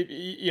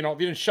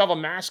didn't shove a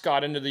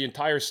mascot into the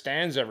entire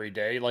stands every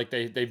day like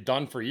they've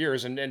done for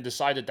years and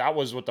decided that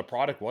was what the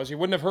product was, you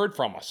wouldn't have heard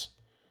from us.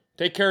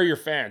 Take care of your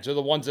fans. They're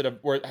the ones that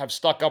have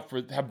stuck up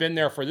have been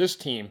there for this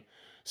team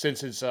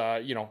since its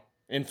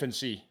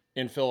infancy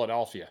in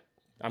Philadelphia.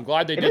 I'm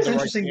glad they did the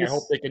right thing. I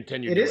hope they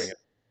continue doing it.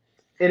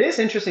 It is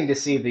interesting to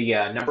see the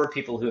number of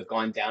people who have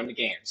gone down to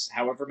games,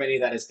 however many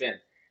that has been,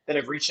 that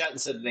have reached out and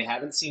said that they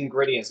haven't seen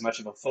Gritty as much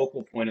of a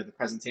focal point of the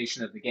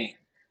presentation of the game,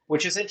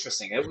 which is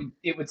interesting.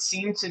 It would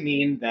seem to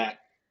mean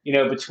that,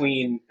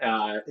 between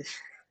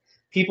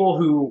people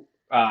who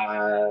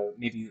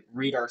maybe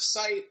read our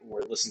site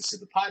or listen to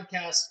the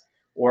podcast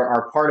or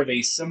are part of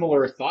a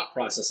similar thought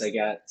process, I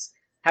guess,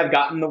 have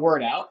gotten the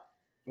word out,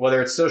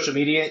 whether it's social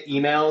media,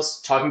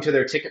 emails, talking to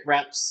their ticket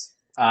reps,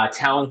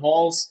 town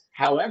halls,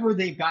 however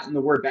they've gotten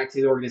the word back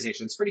to the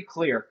organization. It's pretty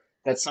clear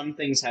that some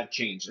things have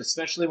changed,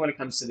 especially when it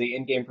comes to the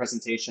in-game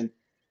presentation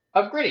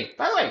of Gritty.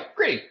 By the way,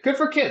 Gritty, good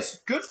for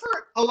kids, good for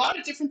a lot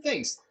of different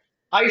things.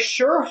 I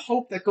sure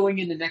hope that going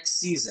into next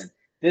season,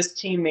 this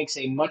team makes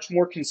a much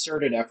more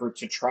concerted effort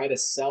to try to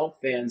sell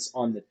fans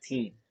on the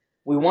team.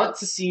 We want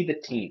to see the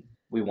team.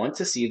 We want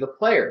to see the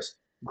players.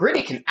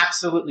 Gritty can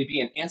absolutely be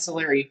an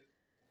ancillary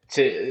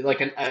to like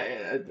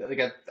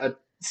a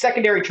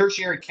secondary,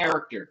 tertiary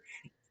character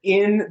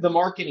in the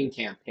marketing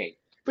campaign,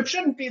 but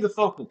shouldn't be the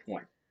focal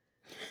point.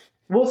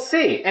 We'll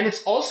see. And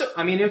it's also,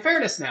 I mean, in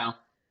fairness now,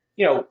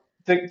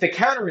 the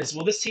counter is,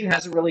 well, this team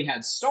hasn't really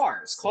had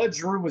stars. Claude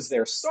Giroux was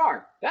their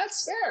star.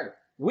 That's fair.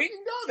 We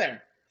can go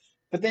there.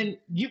 But then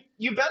you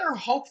better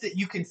hope that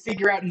you can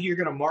figure out who you're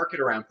going to market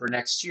around for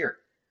next year.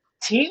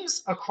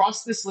 Teams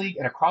across this league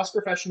and across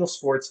professional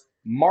sports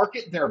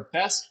market their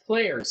best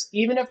players,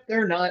 even if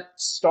they're not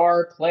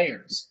star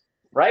players,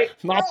 right?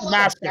 Not the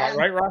mascot,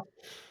 right, Rob?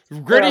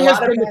 Gritty has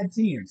been bad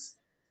teams.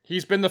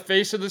 He's been the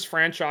face of this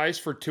franchise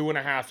for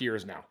 2.5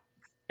 years now,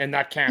 and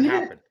that can't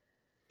happen.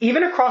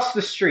 Even across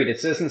the street at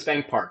Citizens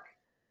Bank Park,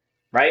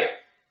 right?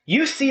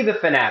 You see the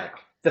Fanatic.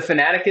 The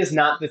Fanatic is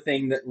not the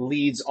thing that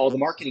leads all the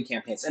marketing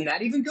campaigns. And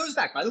that even goes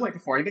back, by the way,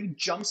 before anybody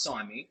jumps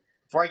on me,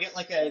 before I get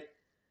like a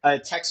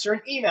text or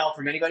an email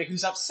from anybody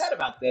who's upset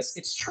about this,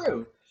 it's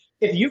true.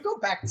 If you go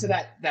back to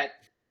that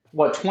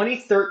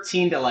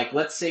 2013 to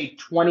let's say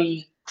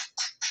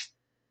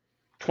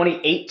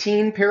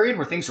 2018 period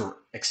where things were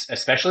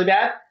especially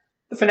bad,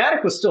 the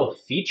Fanatic was still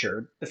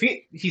featured. The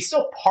Fanatic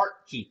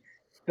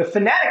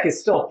is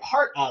still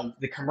part of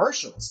the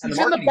commercials. And he's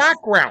in the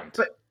background.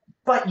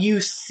 But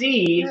you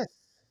see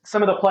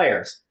some of the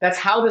players. That's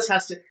how this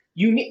has to.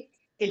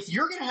 If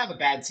you're going to have a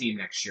bad team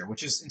next year,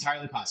 which is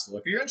entirely possible,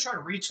 if you're going to try to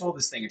retool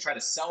this thing and try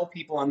to sell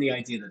people on the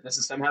idea that this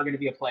is somehow going to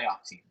be a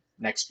playoff team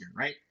next year,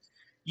 right?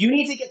 You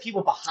need to get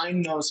people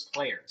behind those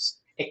players.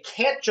 It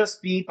can't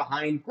just be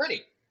behind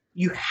Gritty.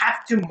 You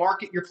have to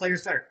market your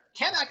players better.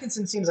 Cam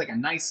Atkinson seems like a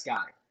nice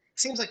guy.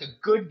 Seems like a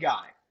good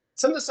guy.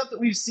 Some of the stuff that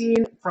we've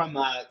seen from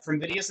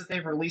videos that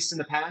they've released in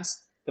the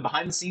past, the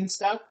behind-the-scenes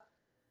stuff,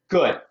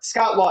 good.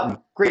 Scott Lawton,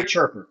 great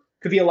chirper.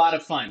 Could be a lot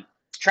of fun.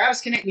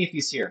 Travis Konechny, if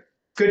he's here,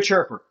 good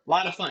chirper. A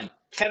lot of fun.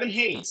 Kevin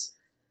Hayes,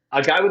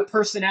 a guy with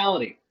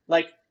personality.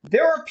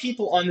 there are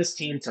people on this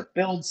team to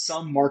build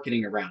some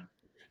marketing around.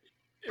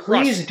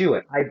 Please Russ, do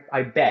it.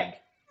 I beg.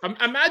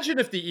 imagine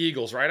if the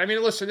Eagles, right? I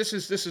mean, listen, this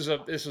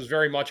is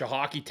very much a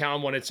hockey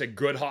town when it's a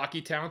good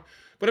hockey town.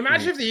 But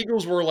imagine Mhm. if the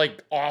Eagles were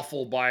like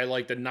awful by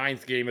like the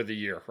ninth game of the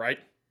year, right?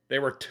 They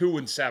were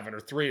 2-7 or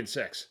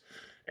 3-6,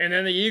 and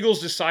then the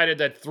Eagles decided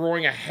that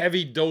throwing a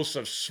heavy dose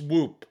of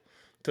swoop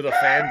to the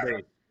fan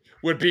base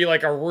would be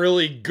like a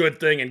really good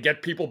thing and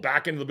get people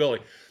back into the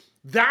building.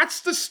 That's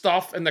the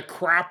stuff and the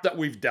crap that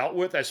we've dealt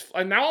with.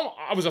 And now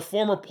I was a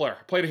former player,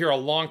 played here a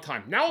long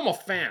time. Now I'm a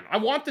fan. I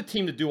want the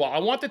team to do well. I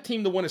want the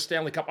team to win a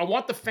Stanley Cup. I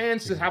want the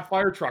fans to have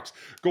fire trucks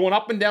going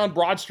up and down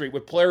Broad Street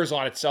with players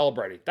on it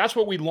celebrating. That's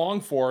what we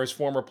long for as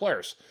former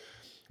players.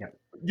 Yep.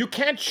 You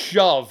can't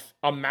shove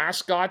a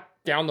mascot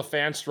down the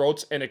fans'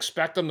 throats and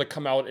expect them to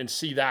come out and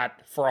see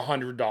that for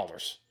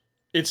 $100.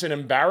 It's an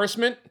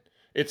embarrassment.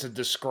 It's a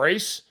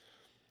disgrace.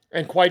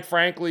 And quite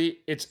frankly,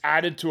 it's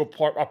added to a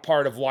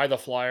part of why the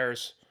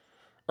Flyers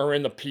are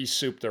in the pea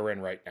soup they're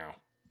in right now.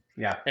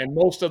 Yeah. And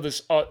most of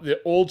this, the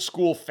old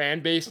school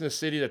fan base in the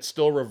city that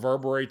still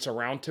reverberates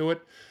around to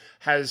it,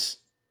 has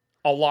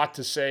a lot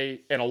to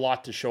say and a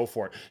lot to show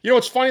for it. You know,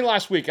 it's funny.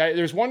 Last week,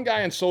 there's one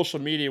guy on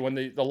social media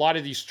when a lot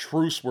of these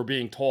truths were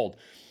being told,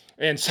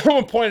 and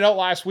someone pointed out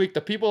last week the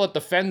people that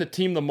defend the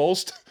team the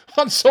most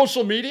on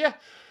social media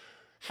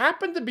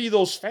happened to be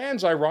those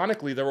fans,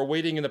 ironically, that were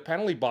waiting in the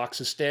penalty box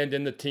to stand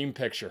in the team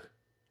picture.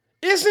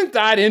 Isn't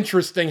that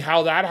interesting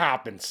how that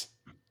happens?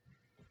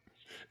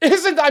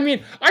 I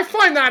mean, I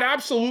find that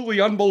absolutely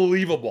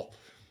unbelievable.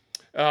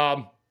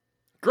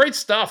 Great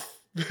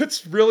stuff.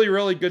 It's really,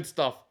 really good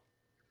stuff.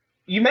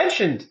 You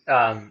mentioned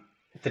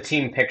the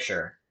team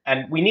picture,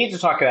 and we need to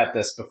talk about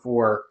this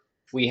before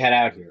we head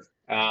out here.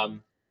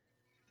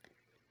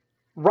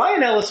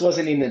 Ryan Ellis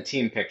wasn't in the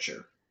team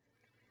picture.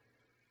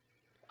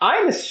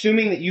 I'm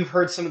assuming that you've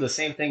heard some of the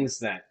same things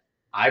that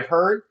I've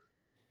heard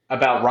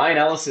about Ryan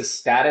Ellis's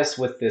status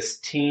with this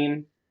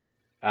team,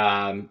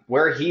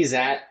 where he's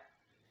at,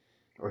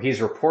 or he's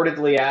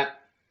reportedly at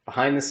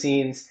behind the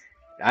scenes.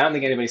 I don't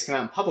think anybody's come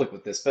out in public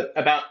with this, but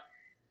about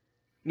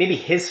maybe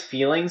his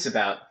feelings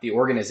about the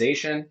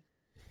organization,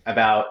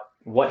 about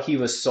what he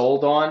was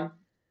sold on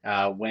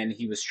when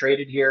he was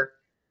traded here,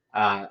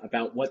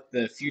 about what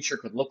the future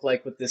could look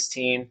like with this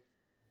team,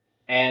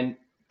 and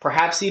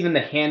perhaps even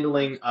the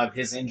handling of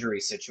his injury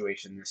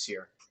situation this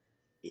year.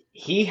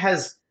 He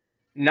has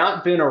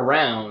not been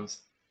around,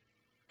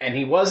 and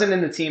he wasn't in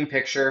the team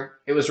picture.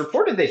 It was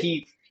reported that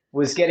he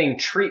was getting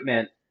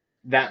treatment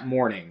that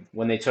morning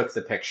when they took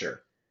the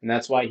picture, and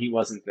that's why he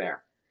wasn't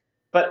there.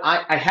 But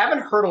I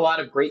haven't heard a lot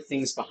of great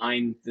things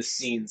behind the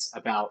scenes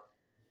about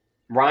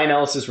Ryan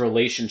Ellis's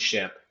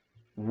relationship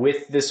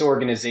with this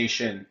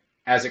organization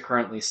as it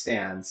currently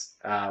stands,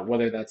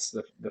 whether that's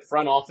the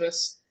front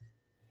office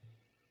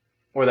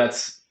or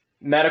that's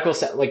medical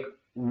set. Like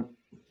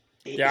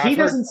Yeah, he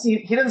doesn't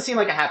seem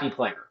like a happy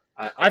player.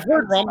 I've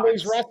heard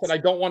rumblings, Russ, and I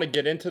don't want to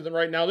get into them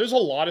right now. There's a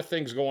lot of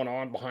things going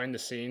on behind the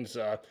scenes.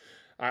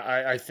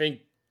 I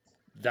think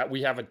that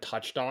we haven't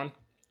touched on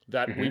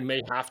that we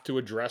may have to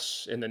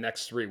address in the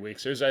next 3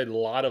 weeks. There's a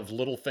lot of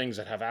little things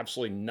that have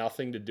absolutely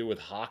nothing to do with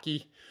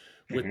hockey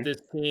with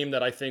this team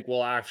that I think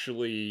will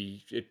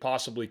actually, it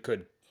possibly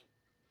could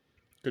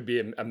be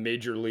a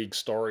major league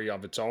story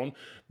of its own.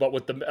 But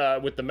with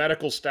the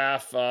medical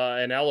staff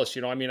and Ellis,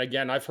 you know, I mean,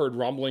 again, I've heard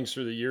rumblings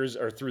through the years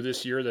or through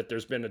this year that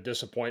there's been a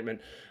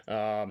disappointment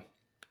on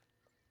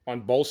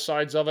both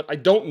sides of it. I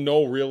don't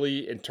know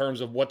really in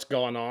terms of what's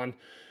gone on.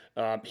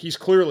 He's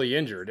clearly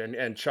injured,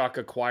 and Chuck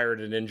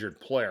acquired an injured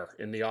player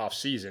in the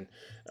offseason.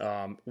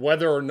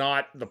 Whether or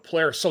not the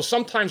player... So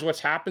sometimes what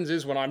happens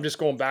is, when I'm just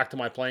going back to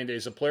my playing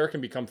days, a player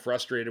can become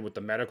frustrated with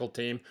the medical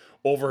team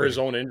over his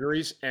own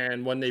injuries,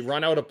 and when they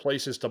run out of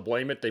places to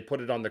blame it, they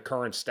put it on the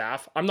current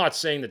staff. I'm not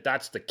saying that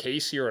that's the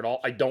case here at all.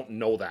 I don't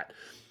know that.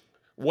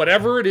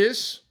 Whatever it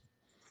is,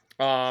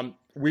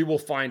 we will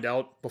find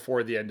out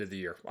before the end of the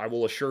year. I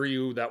will assure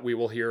you that we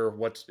will hear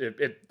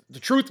the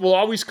truth will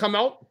always come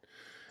out.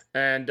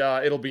 And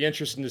it'll be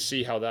interesting to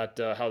see how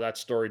that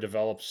story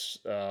develops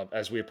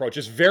as we approach.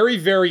 It's very,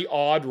 very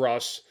odd,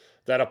 Russ,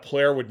 that a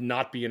player would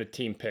not be in a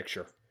team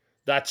picture.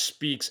 That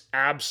speaks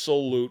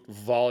absolute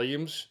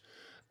volumes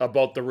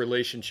about the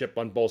relationship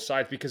on both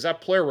sides, because that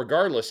player,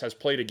 regardless, has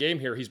played a game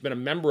here. He's been a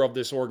member of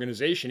this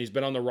organization. He's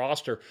been on the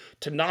roster.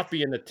 To not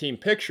be in the team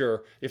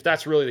picture, if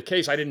that's really the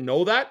case, I didn't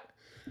know that.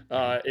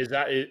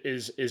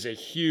 Is a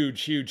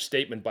huge, huge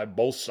statement by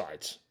both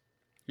sides.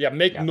 Yeah,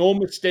 make no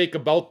mistake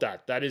about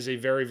that. That is a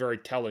very, very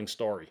telling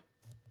story.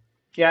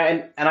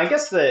 Yeah, and I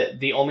guess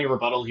the only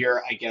rebuttal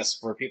here, I guess,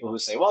 for people who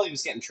say, well, he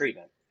was getting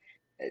treatment.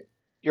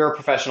 You're a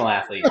professional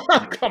athlete.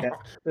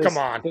 Come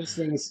on.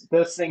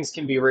 Those things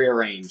can be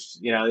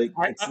rearranged. You know,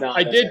 it's not.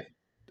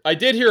 I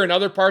did hear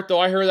another part, though.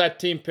 I heard that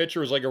team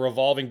picture was like a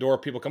revolving door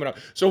of people coming up.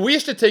 So we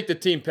used to take the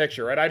team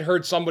picture, right? I'd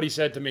heard somebody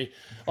said to me,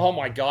 oh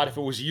my God, if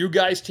it was you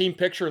guys' team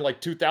picture in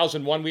like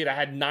 2001, we'd have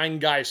had 9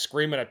 guys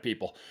screaming at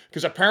people.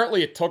 Because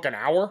apparently it took an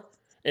hour,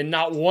 and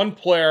not one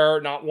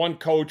player, not one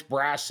coach,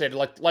 brass said,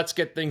 let's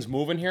get things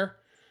moving here.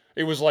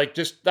 It was like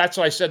that's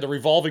why I said the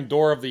revolving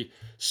door of the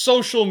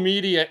social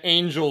media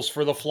angels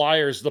for the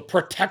Flyers, the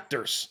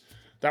protectors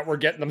that were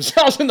getting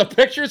themselves in the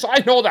pictures.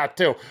 I know that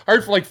too. I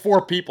heard from like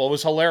 4 people. It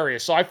was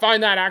hilarious. So I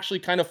find that actually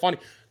kind of funny.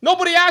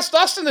 Nobody asked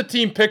us in the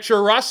team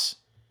picture, Russ.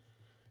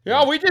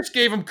 Yeah, we just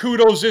gave them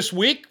kudos this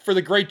week for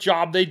the great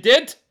job they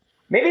did.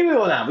 Maybe we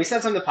will now. We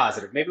said something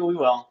positive. Maybe we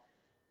will.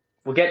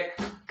 We'll get.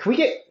 Can we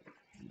get?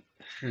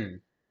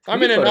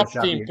 I'm in enough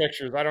team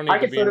pictures. I don't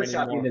need to be in anymore. I can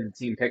Photoshop you into the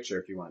team picture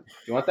if you want. Do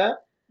you want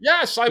that?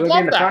 Yes, I'd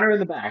love that. Do you want to be in the front or in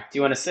the back? Do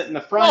you want to sit in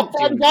the front?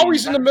 No, I'm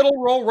always in the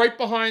middle row, right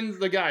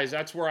behind the guys.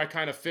 That's where I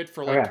kind of fit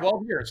for like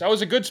 12 years. That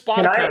was a good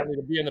spot apparently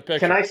to be in the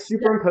picture. Can I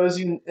superimpose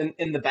you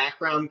in the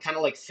background, kind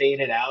of like fade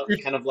it out,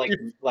 kind of like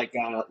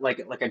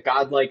a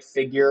godlike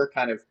figure,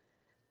 kind of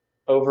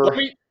over?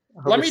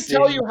 Let me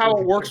tell you how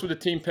it works with a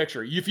team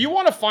picture. If you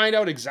want to find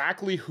out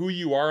exactly who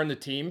you are in the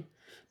team,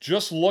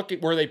 just look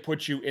at where they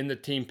put you in the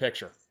team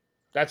picture.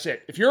 That's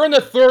it. If you're in the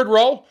 3rd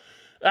row,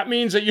 that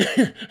means that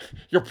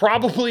you're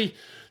probably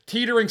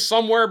teetering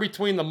somewhere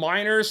between the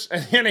minors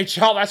and the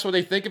NHL. That's what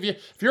they think of you.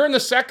 If you're in the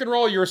 2nd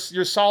row, you're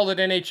solid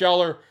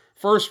NHLer.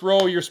 1st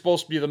row, you're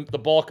supposed to be the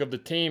bulk of the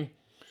team.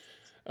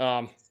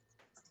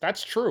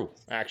 That's true,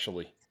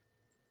 actually.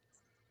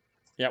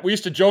 Yeah, we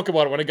used to joke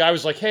about it when a guy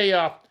was like, "Hey,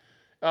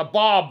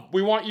 Bob,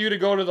 we want you to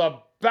go to the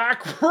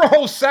back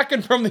row,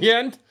 2nd from the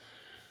end."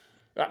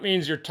 That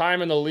means your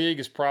time in the league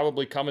is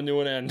probably coming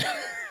to an end.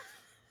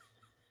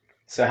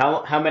 So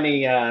how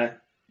many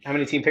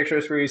team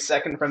pictures were you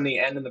 2nd from the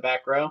end in the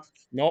back row?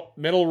 Nope,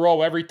 middle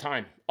row every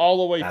time, all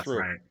the way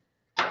through.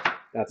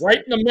 That's right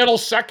in the middle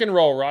 2nd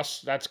row,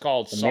 Russ. That's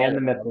called the man,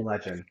 the myth, the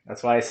legend.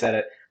 That's why I said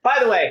it. By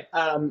the way,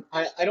 I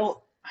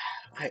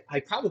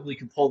probably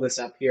could pull this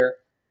up here.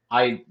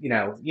 You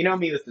know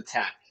me with the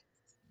tech,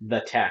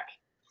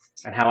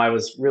 and how I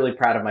was really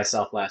proud of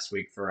myself last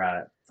week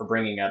for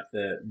bringing up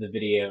the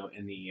video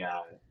and the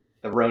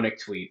Roenick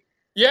tweet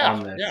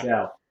on the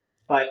show.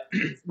 But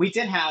we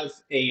did have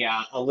a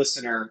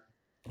listener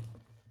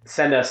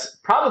send us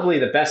probably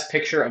the best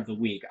picture of the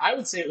week. I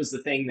would say it was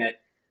the thing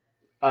that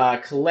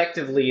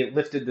collectively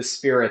lifted the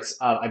spirits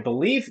of, I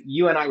believe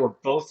you and I were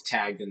both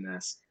tagged in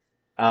this.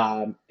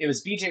 It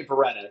was BJ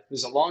Beretta,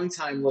 who's a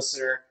longtime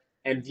listener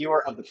and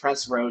viewer of the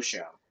Press Row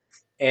Show.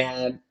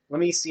 And let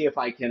me see if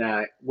I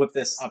can whip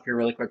this up here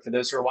really quick for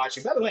those who are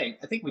watching. By the way,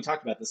 I think we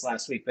talked about this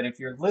last week, but if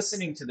you're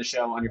listening to the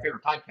show on your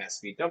favorite podcast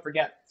feed, don't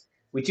forget,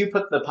 we do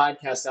put the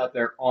podcast out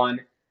there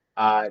on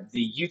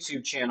the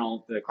YouTube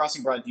channel, the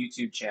Crossing Broad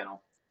YouTube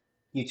channel,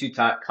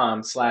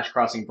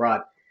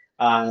 youtube.com/crossingbroad.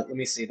 Let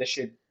me see.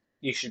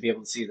 You should be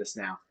able to see this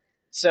now.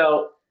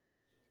 So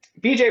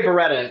BJ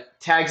Beretta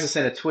tags us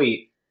in a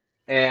tweet,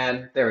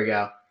 and there we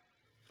go.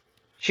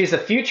 She's a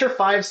future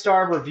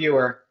 5-star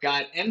reviewer,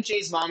 got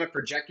MJ's mom a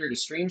projector to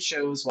stream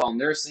shows while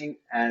nursing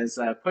as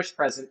a push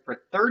present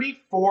for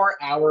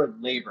 34-hour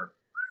labor.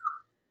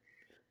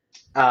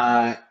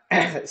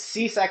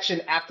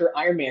 C-section after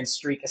Ironman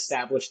streak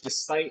established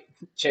despite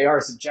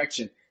JR's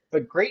objection,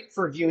 but great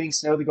for viewing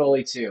Snow the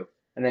Goalie too.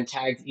 And then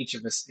tagged each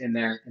of us in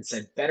there and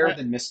said, better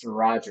than Mr.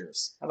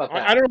 Rogers. How about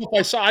that? I don't know if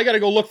I saw. I got to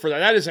go look for that.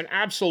 That is an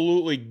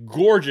absolutely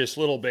gorgeous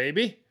little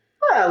baby.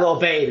 What a little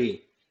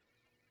baby.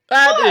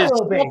 That is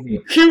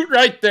cute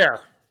right there.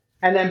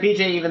 And then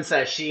BJ even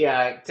says she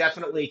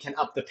definitely can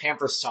up the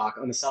Pampers talk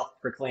on the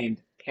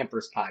self-proclaimed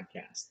Pampers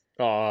podcast.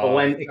 But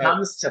when it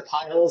comes to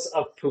piles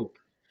of poop,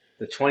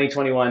 the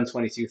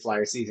 2021-22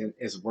 Flyer season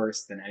is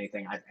worse than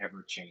anything I've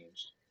ever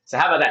changed. So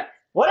how about that?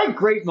 What a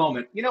great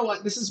moment. You know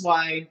what? This is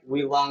why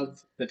we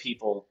love the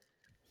people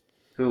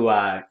who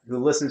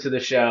listen to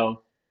the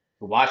show,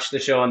 who watch the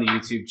show on the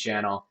YouTube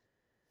channel.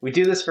 We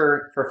do this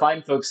for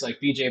fine folks like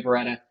BJ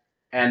Beretta.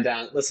 And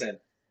listen,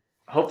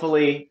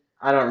 hopefully,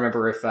 I don't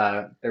remember if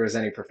there was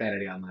any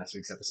profanity on last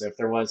week's episode. If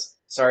there was,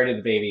 sorry to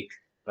the baby,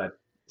 but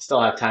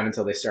still have time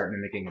until they start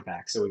mimicking it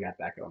back. So we got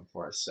that going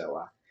for us.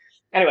 So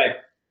anyway,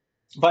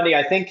 Bundy,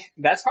 I think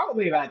that's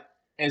probably about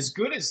as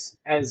good as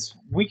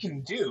we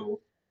can do,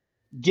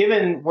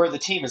 given where the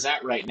team is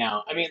at right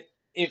now. I mean,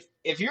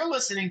 if you're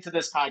listening to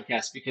this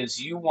podcast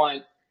because you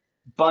want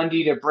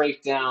Bundy to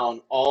break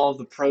down all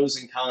the pros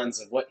and cons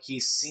of what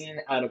he's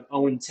seen out of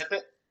Owen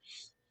Tippett,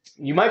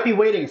 you might be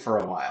waiting for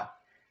a while.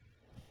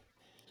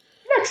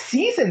 Next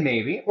season,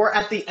 maybe, or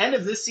at the end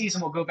of this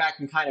season, we'll go back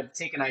and kind of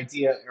take an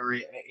idea or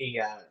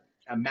a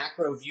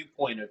macro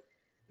viewpoint of,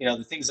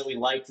 the things that we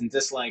liked and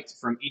disliked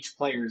from each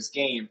player's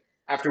game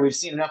after we've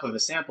seen enough of a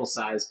sample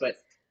size. But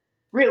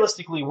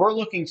realistically, we're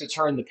looking to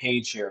turn the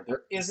page here.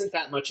 There isn't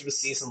that much of a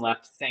season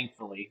left,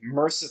 thankfully.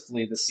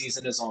 Mercifully, the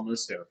season is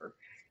almost over.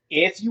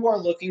 If you are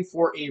looking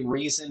for a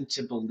reason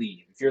to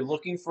believe, if you're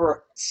looking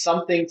for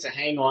something to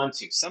hang on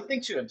to,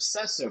 something to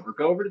obsess over,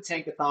 go over to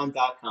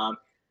tankathon.com,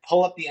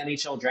 pull up the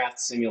NHL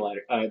draft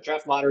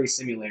lottery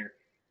simulator,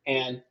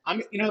 and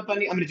Bundy,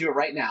 I'm going to do it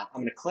right now.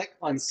 I'm going to click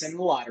on Sim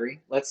the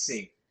Lottery. Let's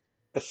see.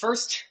 The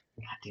first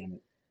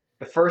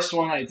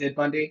one I did,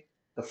 Bundy,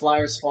 the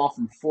Flyers fall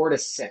from 4 to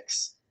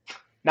 6.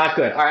 Not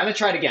good. All right, I'm going to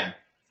try it again.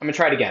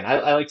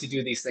 I like to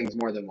do these things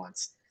more than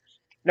once.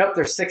 Nope,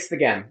 they're 6th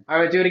again. I'm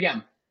going to do it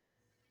again.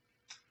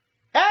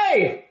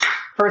 Hey!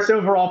 First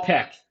overall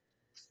pick.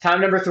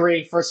 Time number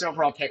 3, first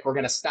overall pick. We're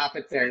going to stop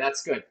it there.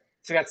 That's good.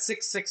 So we got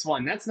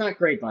 661. That's not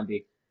great,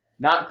 Bundy.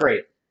 Not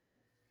great.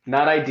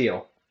 Not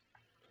ideal.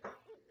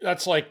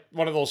 That's like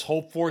one of those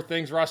hope for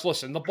things, Russ.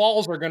 Listen, the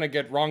balls are going to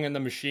get rung in the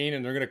machine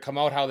and they're going to come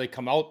out how they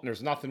come out, and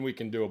there's nothing we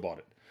can do about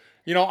it.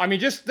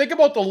 Just think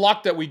about the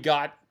luck that we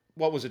got,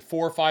 what was it,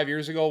 4 or 5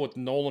 years ago with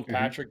Nolan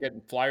Patrick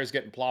Flyers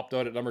getting plopped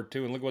out at number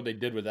 2, and look what they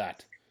did with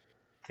that.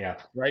 Yeah.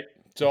 Right?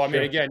 So,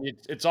 again,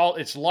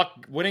 it's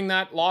luck. Winning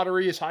that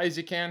lottery as high as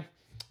you can.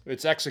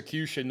 It's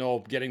execution,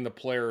 though, getting the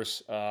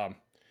players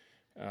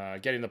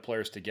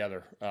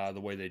together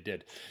the way they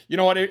did. You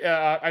know what?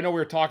 I know we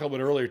were talking a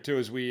little bit earlier too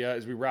as we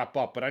wrap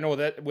up, but I know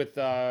that with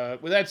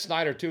Ed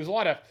Snider too,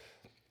 there's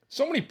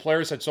so many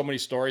players had so many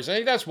stories. I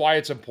think that's why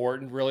it's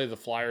important, really, the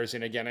Flyers.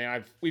 And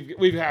again,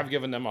 we have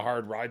given them a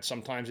hard ride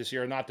sometimes this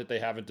year. Not that they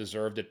haven't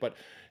deserved it, but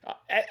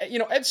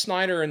Ed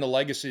Snider and the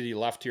legacy he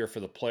left here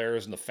for the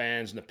players and the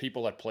fans and the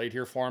people that played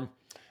here for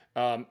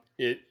him,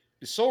 it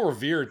is so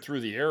revered through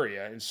the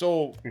area and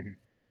so.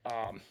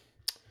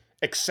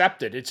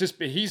 Accepted. It's just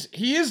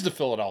he is the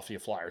Philadelphia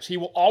Flyers. He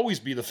will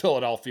always be the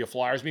Philadelphia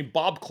Flyers. I mean,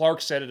 Bob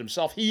Clark said it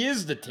himself. He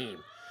is the team,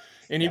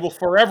 and he will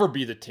forever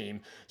be the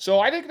team.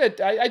 So I think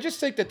that I just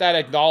think that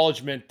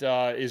acknowledgement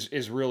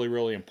is really,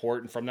 really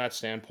important from that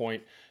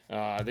standpoint.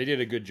 They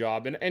did a good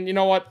job, and you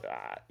know what?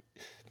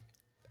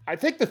 I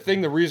think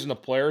the reason the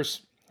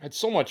players had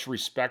so much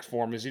respect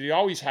for him is that he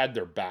always had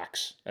their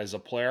backs as a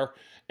player.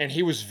 And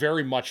he was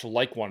very much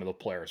like one of the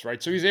players,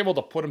 right? So he's able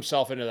to put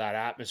himself into that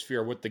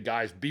atmosphere with the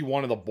guys, be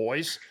one of the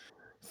boys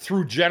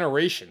through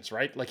generations,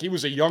 right? Like he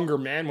was a younger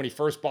man when he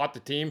first bought the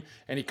team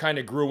and he kind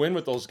of grew in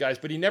with those guys,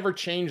 but he never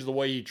changed the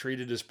way he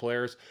treated his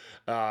players.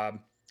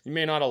 You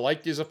may not have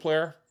liked you as a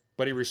player,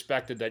 but he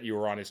respected that you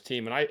were on his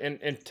team.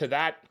 And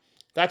to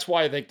that's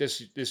why I think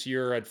this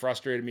year had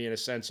frustrated me in a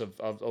sense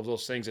of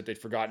those things that they'd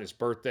forgotten his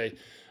birthday.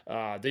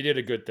 They did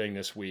a good thing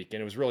this week,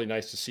 and it was really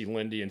nice to see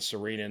Lindy and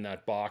Serena in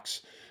that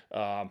box.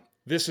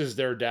 This is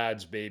their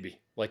dad's baby.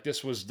 Like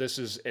this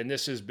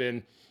has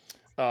been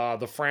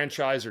the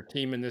franchise or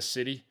team in this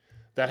city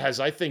that has,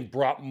 I think,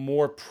 brought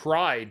more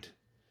pride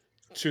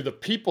to the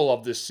people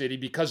of this city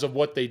because of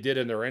what they did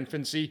in their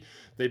infancy.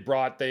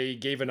 They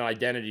gave an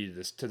identity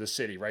to the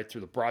city, right,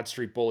 through the Broad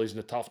Street Bullies and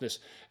the toughness.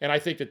 And I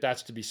think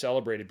that's to be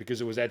celebrated because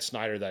it was Ed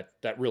Snider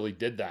that really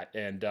did that.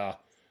 And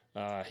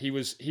he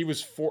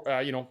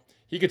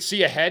could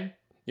see ahead.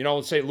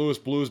 St. Louis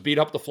Blues beat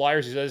up the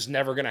Flyers. He said it's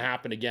never going to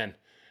happen again.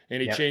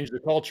 And he changed the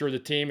culture of the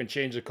team and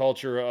changed the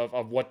culture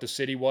of what the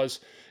city was.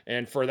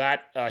 And for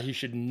that, he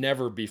should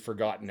never be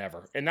forgotten,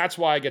 ever. And that's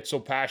why I get so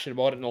passionate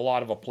about it, and a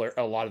lot of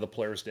the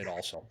players did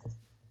also.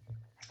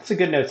 It's a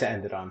good note to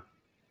end it on.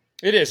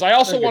 It is. I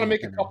also want to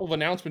make a couple of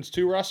announcents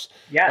too, Russ.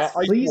 Yes,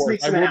 please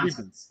make some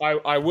announcements.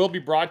 I will be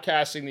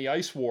broadcasting the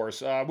Ice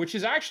Wars, which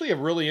is actually a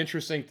really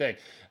interesting thing.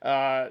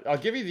 I'll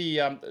give you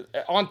the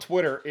on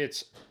Twitter.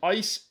 It's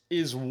Ice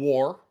is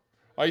War.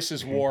 Ice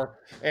is War.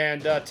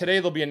 And today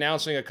they'll be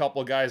announcing a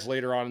couple of guys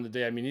later on in the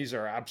day. I mean, these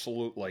are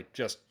absolute,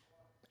 just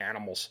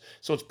animals.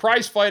 So it's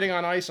prize fighting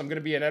on ice. I'm going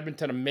to be in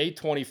Edmonton on May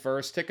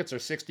 21st. Tickets are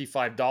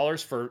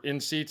 $65 for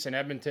in-seats in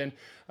Edmonton.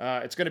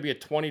 It's going to be a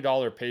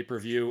 $20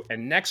 pay-per-view.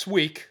 And next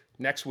week,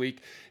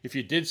 if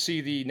you did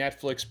see the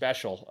Netflix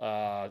special...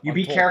 you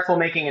be careful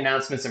making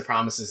announcements and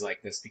promises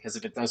like this, because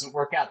if it doesn't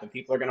work out, then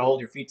people are going to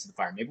hold your feet to the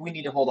fire. Maybe we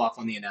need to hold off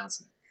on the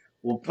announcement.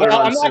 We'll put it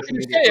on I'm not going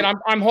to say it.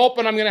 I'm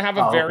hoping I'm going to have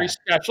a very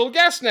special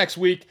guest next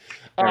week.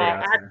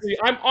 Actually,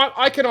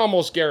 I can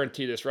almost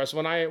guarantee this, Russ.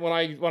 When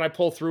I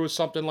pull through with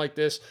something like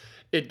this,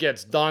 it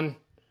gets done.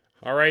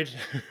 All right.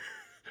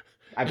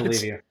 I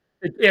believe you.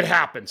 It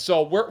happens.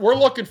 So we're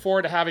looking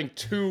forward to having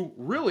 2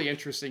 really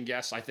interesting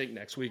guests. I think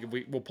next week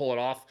if we'll pull it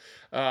off.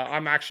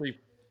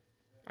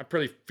 I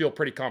feel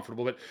pretty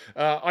comfortable, but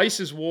Ice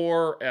is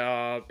War,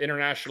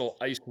 International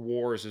Ice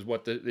Wars is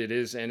what it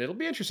is, and it'll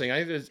be interesting.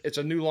 I think it's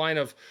a new line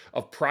of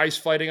prize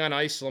fighting on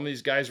ice. Some of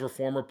these guys were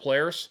former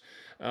players,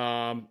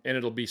 and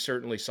it'll be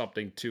certainly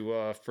something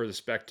for the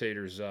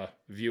spectators'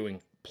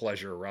 viewing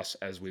pleasure, Russ,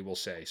 as we will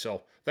say.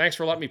 So thanks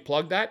for letting me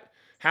plug that.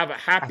 Have a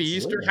happy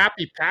Easter,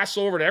 happy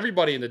Passover to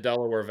everybody in the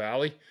Delaware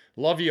Valley.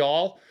 Love you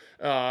all.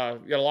 We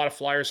got a lot of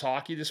Flyers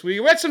hockey this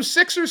week. We had some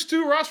Sixers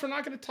too, Russ. We're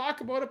not going to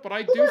talk about it, but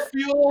I do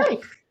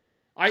feel...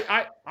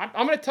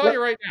 I'm going to tell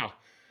you right now.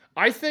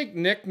 I think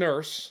Nick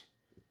Nurse,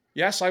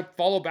 yes, I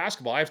follow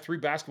basketball. I have 3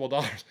 basketball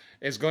dollars,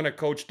 is going to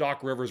coach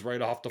Doc Rivers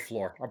right off the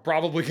floor. I'm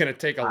probably going to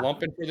take a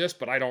lumping for this,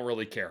 but I don't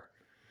really care.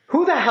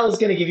 Who the hell is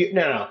going to give you...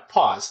 No.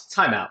 Pause.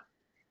 Time out.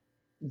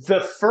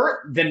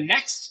 The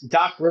next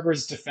Doc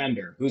Rivers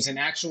defender, who's an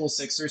actual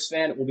Sixers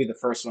fan, will be the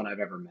first one I've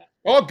ever met.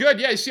 Oh, good.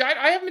 Yeah, see,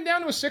 I haven't been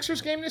down to a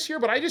Sixers game this year,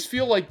 but I just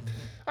feel like,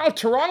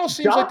 Toronto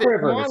seems like they've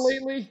come on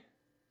lately.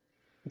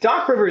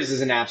 Doc Rivers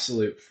is an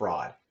absolute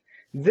fraud.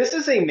 This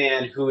is a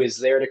man who is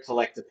there to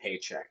collect a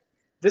paycheck.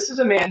 This is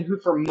a man who,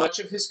 for much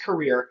of his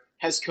career,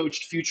 has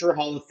coached future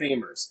Hall of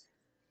Famers.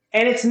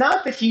 And it's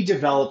not that he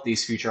developed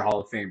these future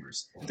Hall of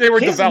Famers. They were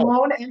his developed.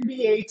 lone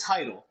NBA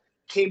title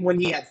came when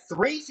he had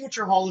 3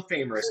 future Hall of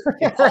Famers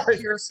in Paul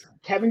Pierce,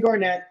 Kevin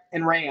Garnett,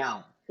 and Ray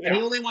Allen. And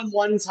he only won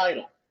 1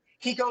 title.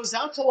 He goes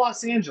out to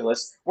Los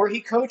Angeles, where he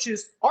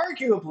coaches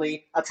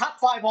arguably a top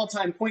 5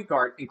 all-time point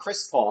guard in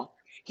Chris Paul.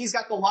 He's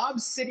got the Lob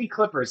City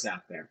Clippers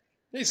out there.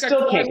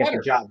 Still can't get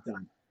the job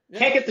done.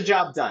 Can't get the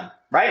job done,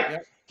 right?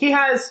 He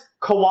has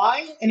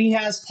Kawhi and he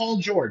has Paul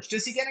George.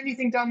 Does he get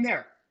anything done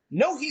there?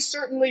 No, he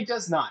certainly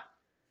does not.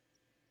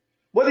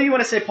 Whether you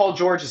want to say Paul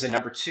George is a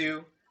number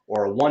 2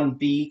 or a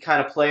 1B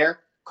kind of player,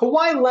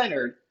 Kawhi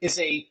Leonard is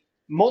a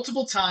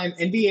multiple-time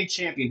NBA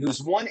champion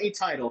who's won a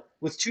title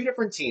with 2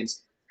 different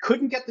teams,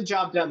 couldn't get the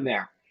job done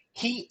there.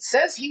 He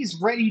says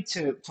he's ready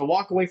to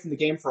walk away from the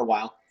game for a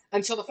while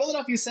until the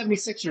Philadelphia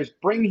 76ers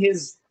bring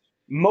his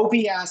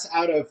mopey ass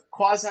out of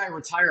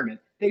quasi-retirement.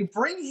 They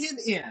bring him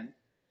in.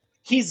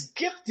 He's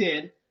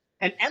gifted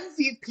an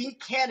MVP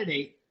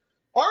candidate,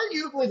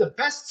 arguably the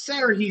best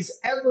center he's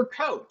ever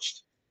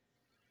coached.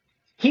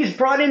 He's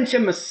brought in to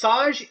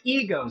massage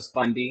egos,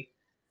 Bundy.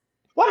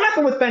 What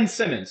happened with Ben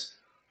Simmons?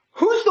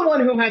 Who's the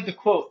one who had the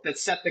quote that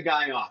set the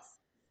guy off?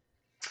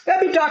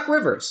 That'd be Doc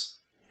Rivers.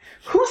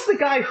 Who's the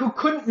guy who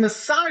couldn't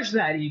massage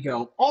that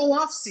ego all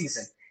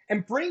offseason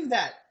and bring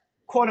that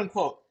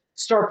quote-unquote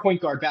star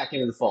point guard back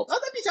into the fold? Oh,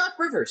 that'd be Doc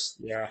Rivers.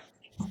 Yeah.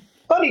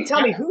 Buddy,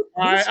 tell me who.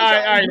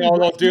 I know,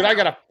 though, dude. I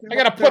gotta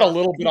put a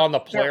little bit on the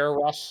player,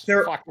 Russ.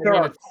 There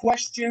are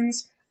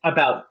questions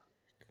about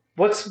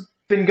what's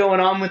been going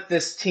on with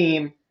this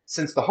team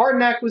since the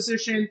Harden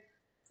acquisition.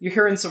 You're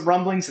hearing some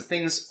rumblings that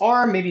things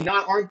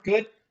aren't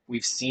good.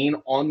 We've seen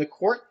on the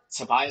court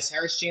Tobias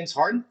Harris, James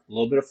Harden, a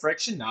little bit of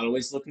friction, not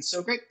always looking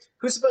so great.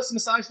 Who's supposed to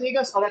massage the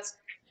egos? Oh,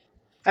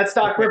 that's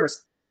Doc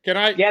Rivers. Can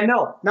I? Yeah,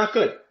 no, not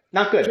good.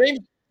 Not good.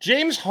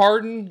 James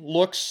Harden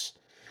looks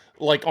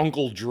like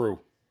Uncle Drew.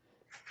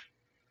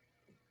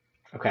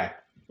 Okay.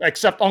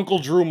 Except Uncle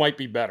Drew might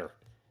be better.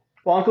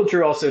 Well, Uncle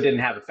Drew also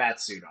didn't have a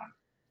fat suit on.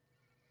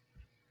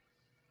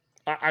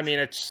 I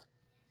mean,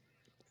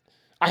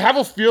 I have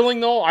a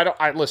feeling, though.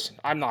 Listen.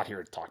 I'm not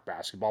here to talk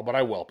basketball, but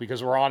I will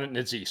because we're on it and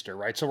it's Easter,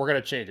 right? So we're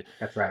gonna change it.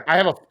 That's right.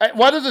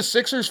 Whether the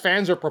Sixers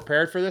fans are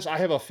prepared for this, I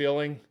have a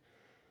feeling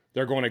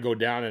they're going to go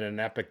down in an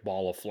epic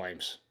ball of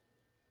flames,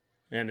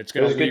 and it's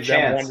going to leave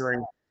them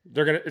wondering.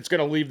 It's going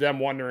to leave them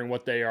wondering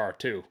what they are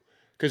too,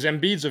 because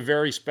Embiid's a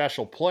very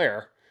special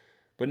player.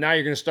 But now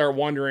you're going to start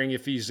wondering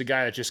if he's the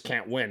guy that just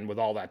can't win with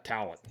all that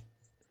talent.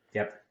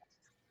 Yep.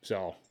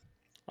 So,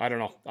 I don't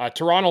know.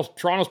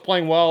 Toronto's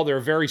playing well. They're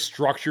a very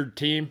structured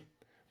team,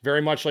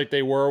 very much like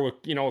they were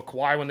with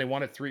Kawhi when they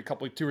won it 2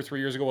 or 3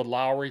 years ago with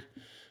Lowry.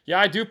 Yeah,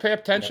 I do pay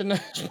attention to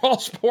small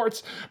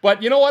sports,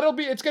 but you know what?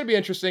 It's going to be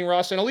interesting,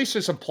 Russ. And at least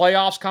there's some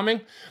playoffs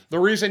coming. The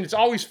reason it's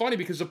always funny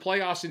because the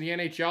playoffs in the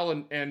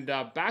NHL and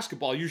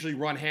basketball usually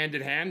run hand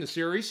in hand. The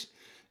series.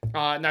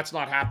 And that's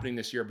not happening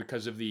this year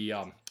because of the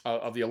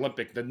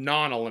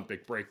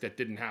non-Olympic break that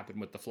didn't happen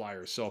with the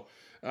Flyers. So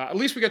at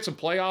least we get some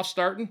playoffs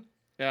starting,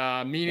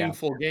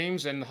 meaningful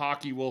games, and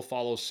hockey will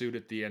follow suit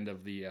at the end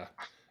of the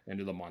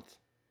month.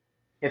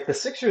 If the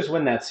Sixers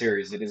win that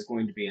series, it is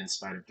going to be in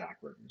spite of Doc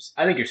Rivers.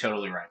 I think you're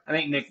totally right. I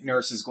think Nick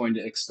Nurse is going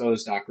to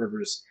expose Doc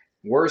Rivers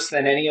worse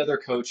than any other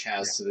coach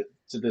has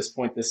to this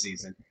point this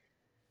season.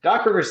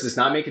 Doc Rivers does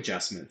not make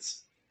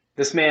adjustments.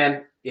 This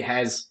man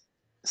has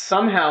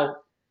somehow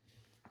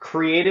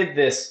created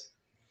this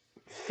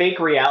fake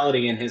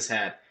reality in his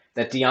head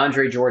that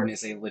DeAndre Jordan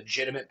is a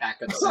legitimate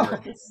backup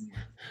center.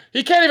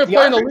 He can't even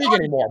play in the league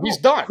anymore. He's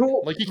done.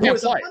 He can't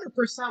play.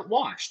 100%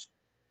 washed.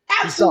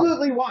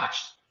 Absolutely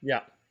washed. Yeah.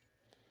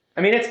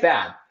 I mean, it's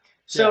bad.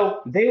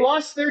 So they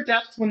lost their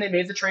depth when they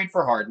made the trade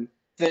for Harden.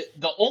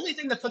 The only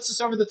thing that puts us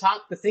over the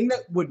top, the thing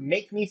that would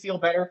make me feel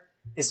better,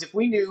 is if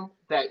we knew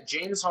that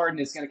James Harden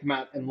is going to come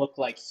out and look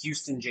like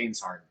Houston James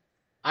Harden.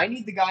 I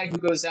need the guy who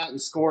goes out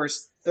and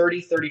scores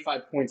 30,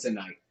 35 points a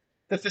night.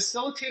 The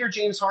facilitator,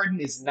 James Harden,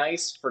 is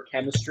nice for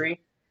chemistry,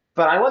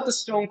 but I want the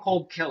stone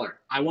cold killer.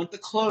 I want the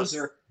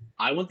closer.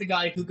 I want the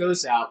guy who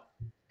goes out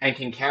and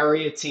can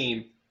carry a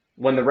team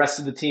when the rest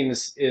of the team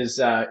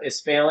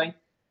is failing,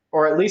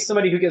 or at least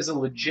somebody who gives a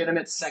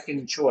legitimate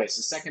second choice,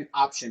 a second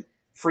option,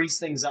 frees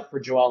things up for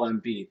Joel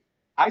Embiid.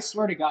 I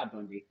swear to God,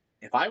 Bundy,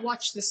 if I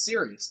watch this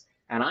series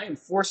and I am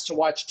forced to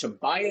watch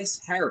Tobias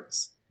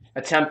Harris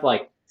attempt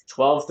like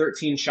 12,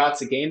 13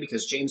 shots a game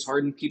because James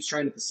Harden keeps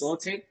trying to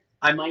facilitate,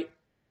 I might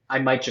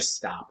just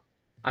stop.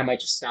 I might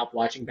just stop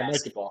watching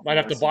basketball. Might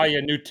have to buy you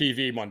a new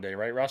TV Monday,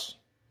 right, Russ?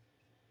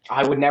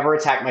 I would never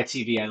attack my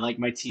TV. I like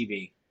my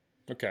TV.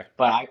 Okay.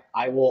 But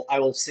I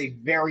will say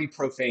very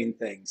profane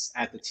things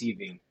at the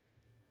TV,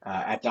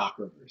 at Doc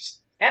Rivers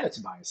and at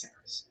Tobias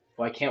Harris.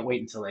 Well, I can't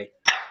wait until they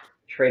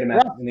trade him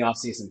out in the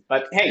offseason.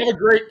 But hey,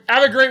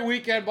 have a great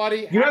weekend,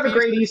 buddy. Have a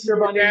great Easter,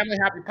 buddy. Family.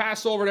 Happy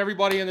Passover to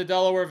everybody in the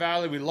Delaware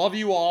Valley. We love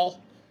you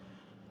all,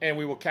 and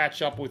we will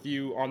catch up with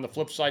you on the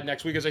flip side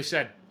next week. As I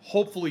said,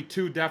 hopefully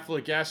 2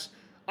 definite guests.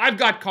 I've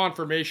got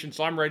confirmation,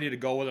 so I'm ready to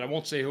go with it. I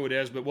won't say who it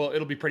is, but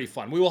it'll be pretty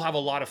fun. We will have a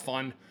lot of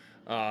fun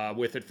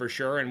with it for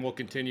sure, and we'll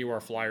continue our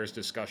Flyers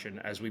discussion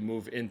as we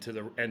move into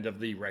the end of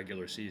the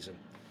regular season.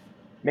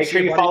 Make sure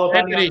Hey, you buddy. follow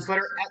Bundy Anthony. on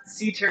Twitter at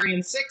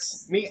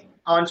CTerrian6, me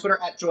on Twitter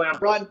at Joanna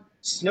Broad,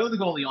 Snow the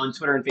Goalie on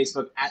Twitter and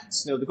Facebook at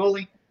Snow the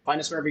Goalie. Find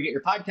us wherever you get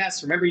your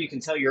podcasts. Remember, you can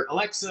tell your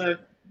Alexa,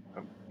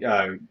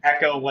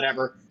 Echo,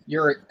 whatever,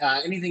 your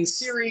anything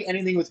Siri,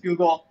 anything with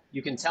Google,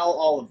 you can tell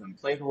all of them.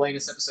 Play the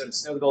latest episode of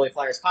Snow the Goalie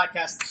Flyers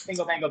podcast,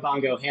 bingo, bango,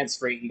 bongo,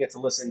 hands-free. You get to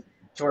listen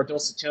to our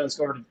dulcet tones.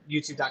 Go over to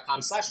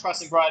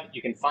youtube.com/crossingbroad.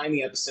 You can find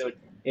the episode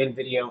in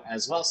video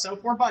as well. So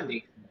for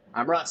Bundy,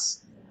 I'm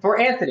Russ. For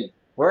Anthony,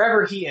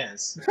 wherever he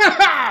is,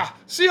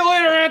 See you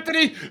later,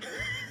 Anthony.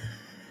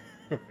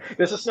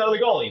 this is Snow the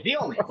Goalie, the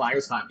only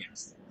Flyers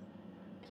podcast.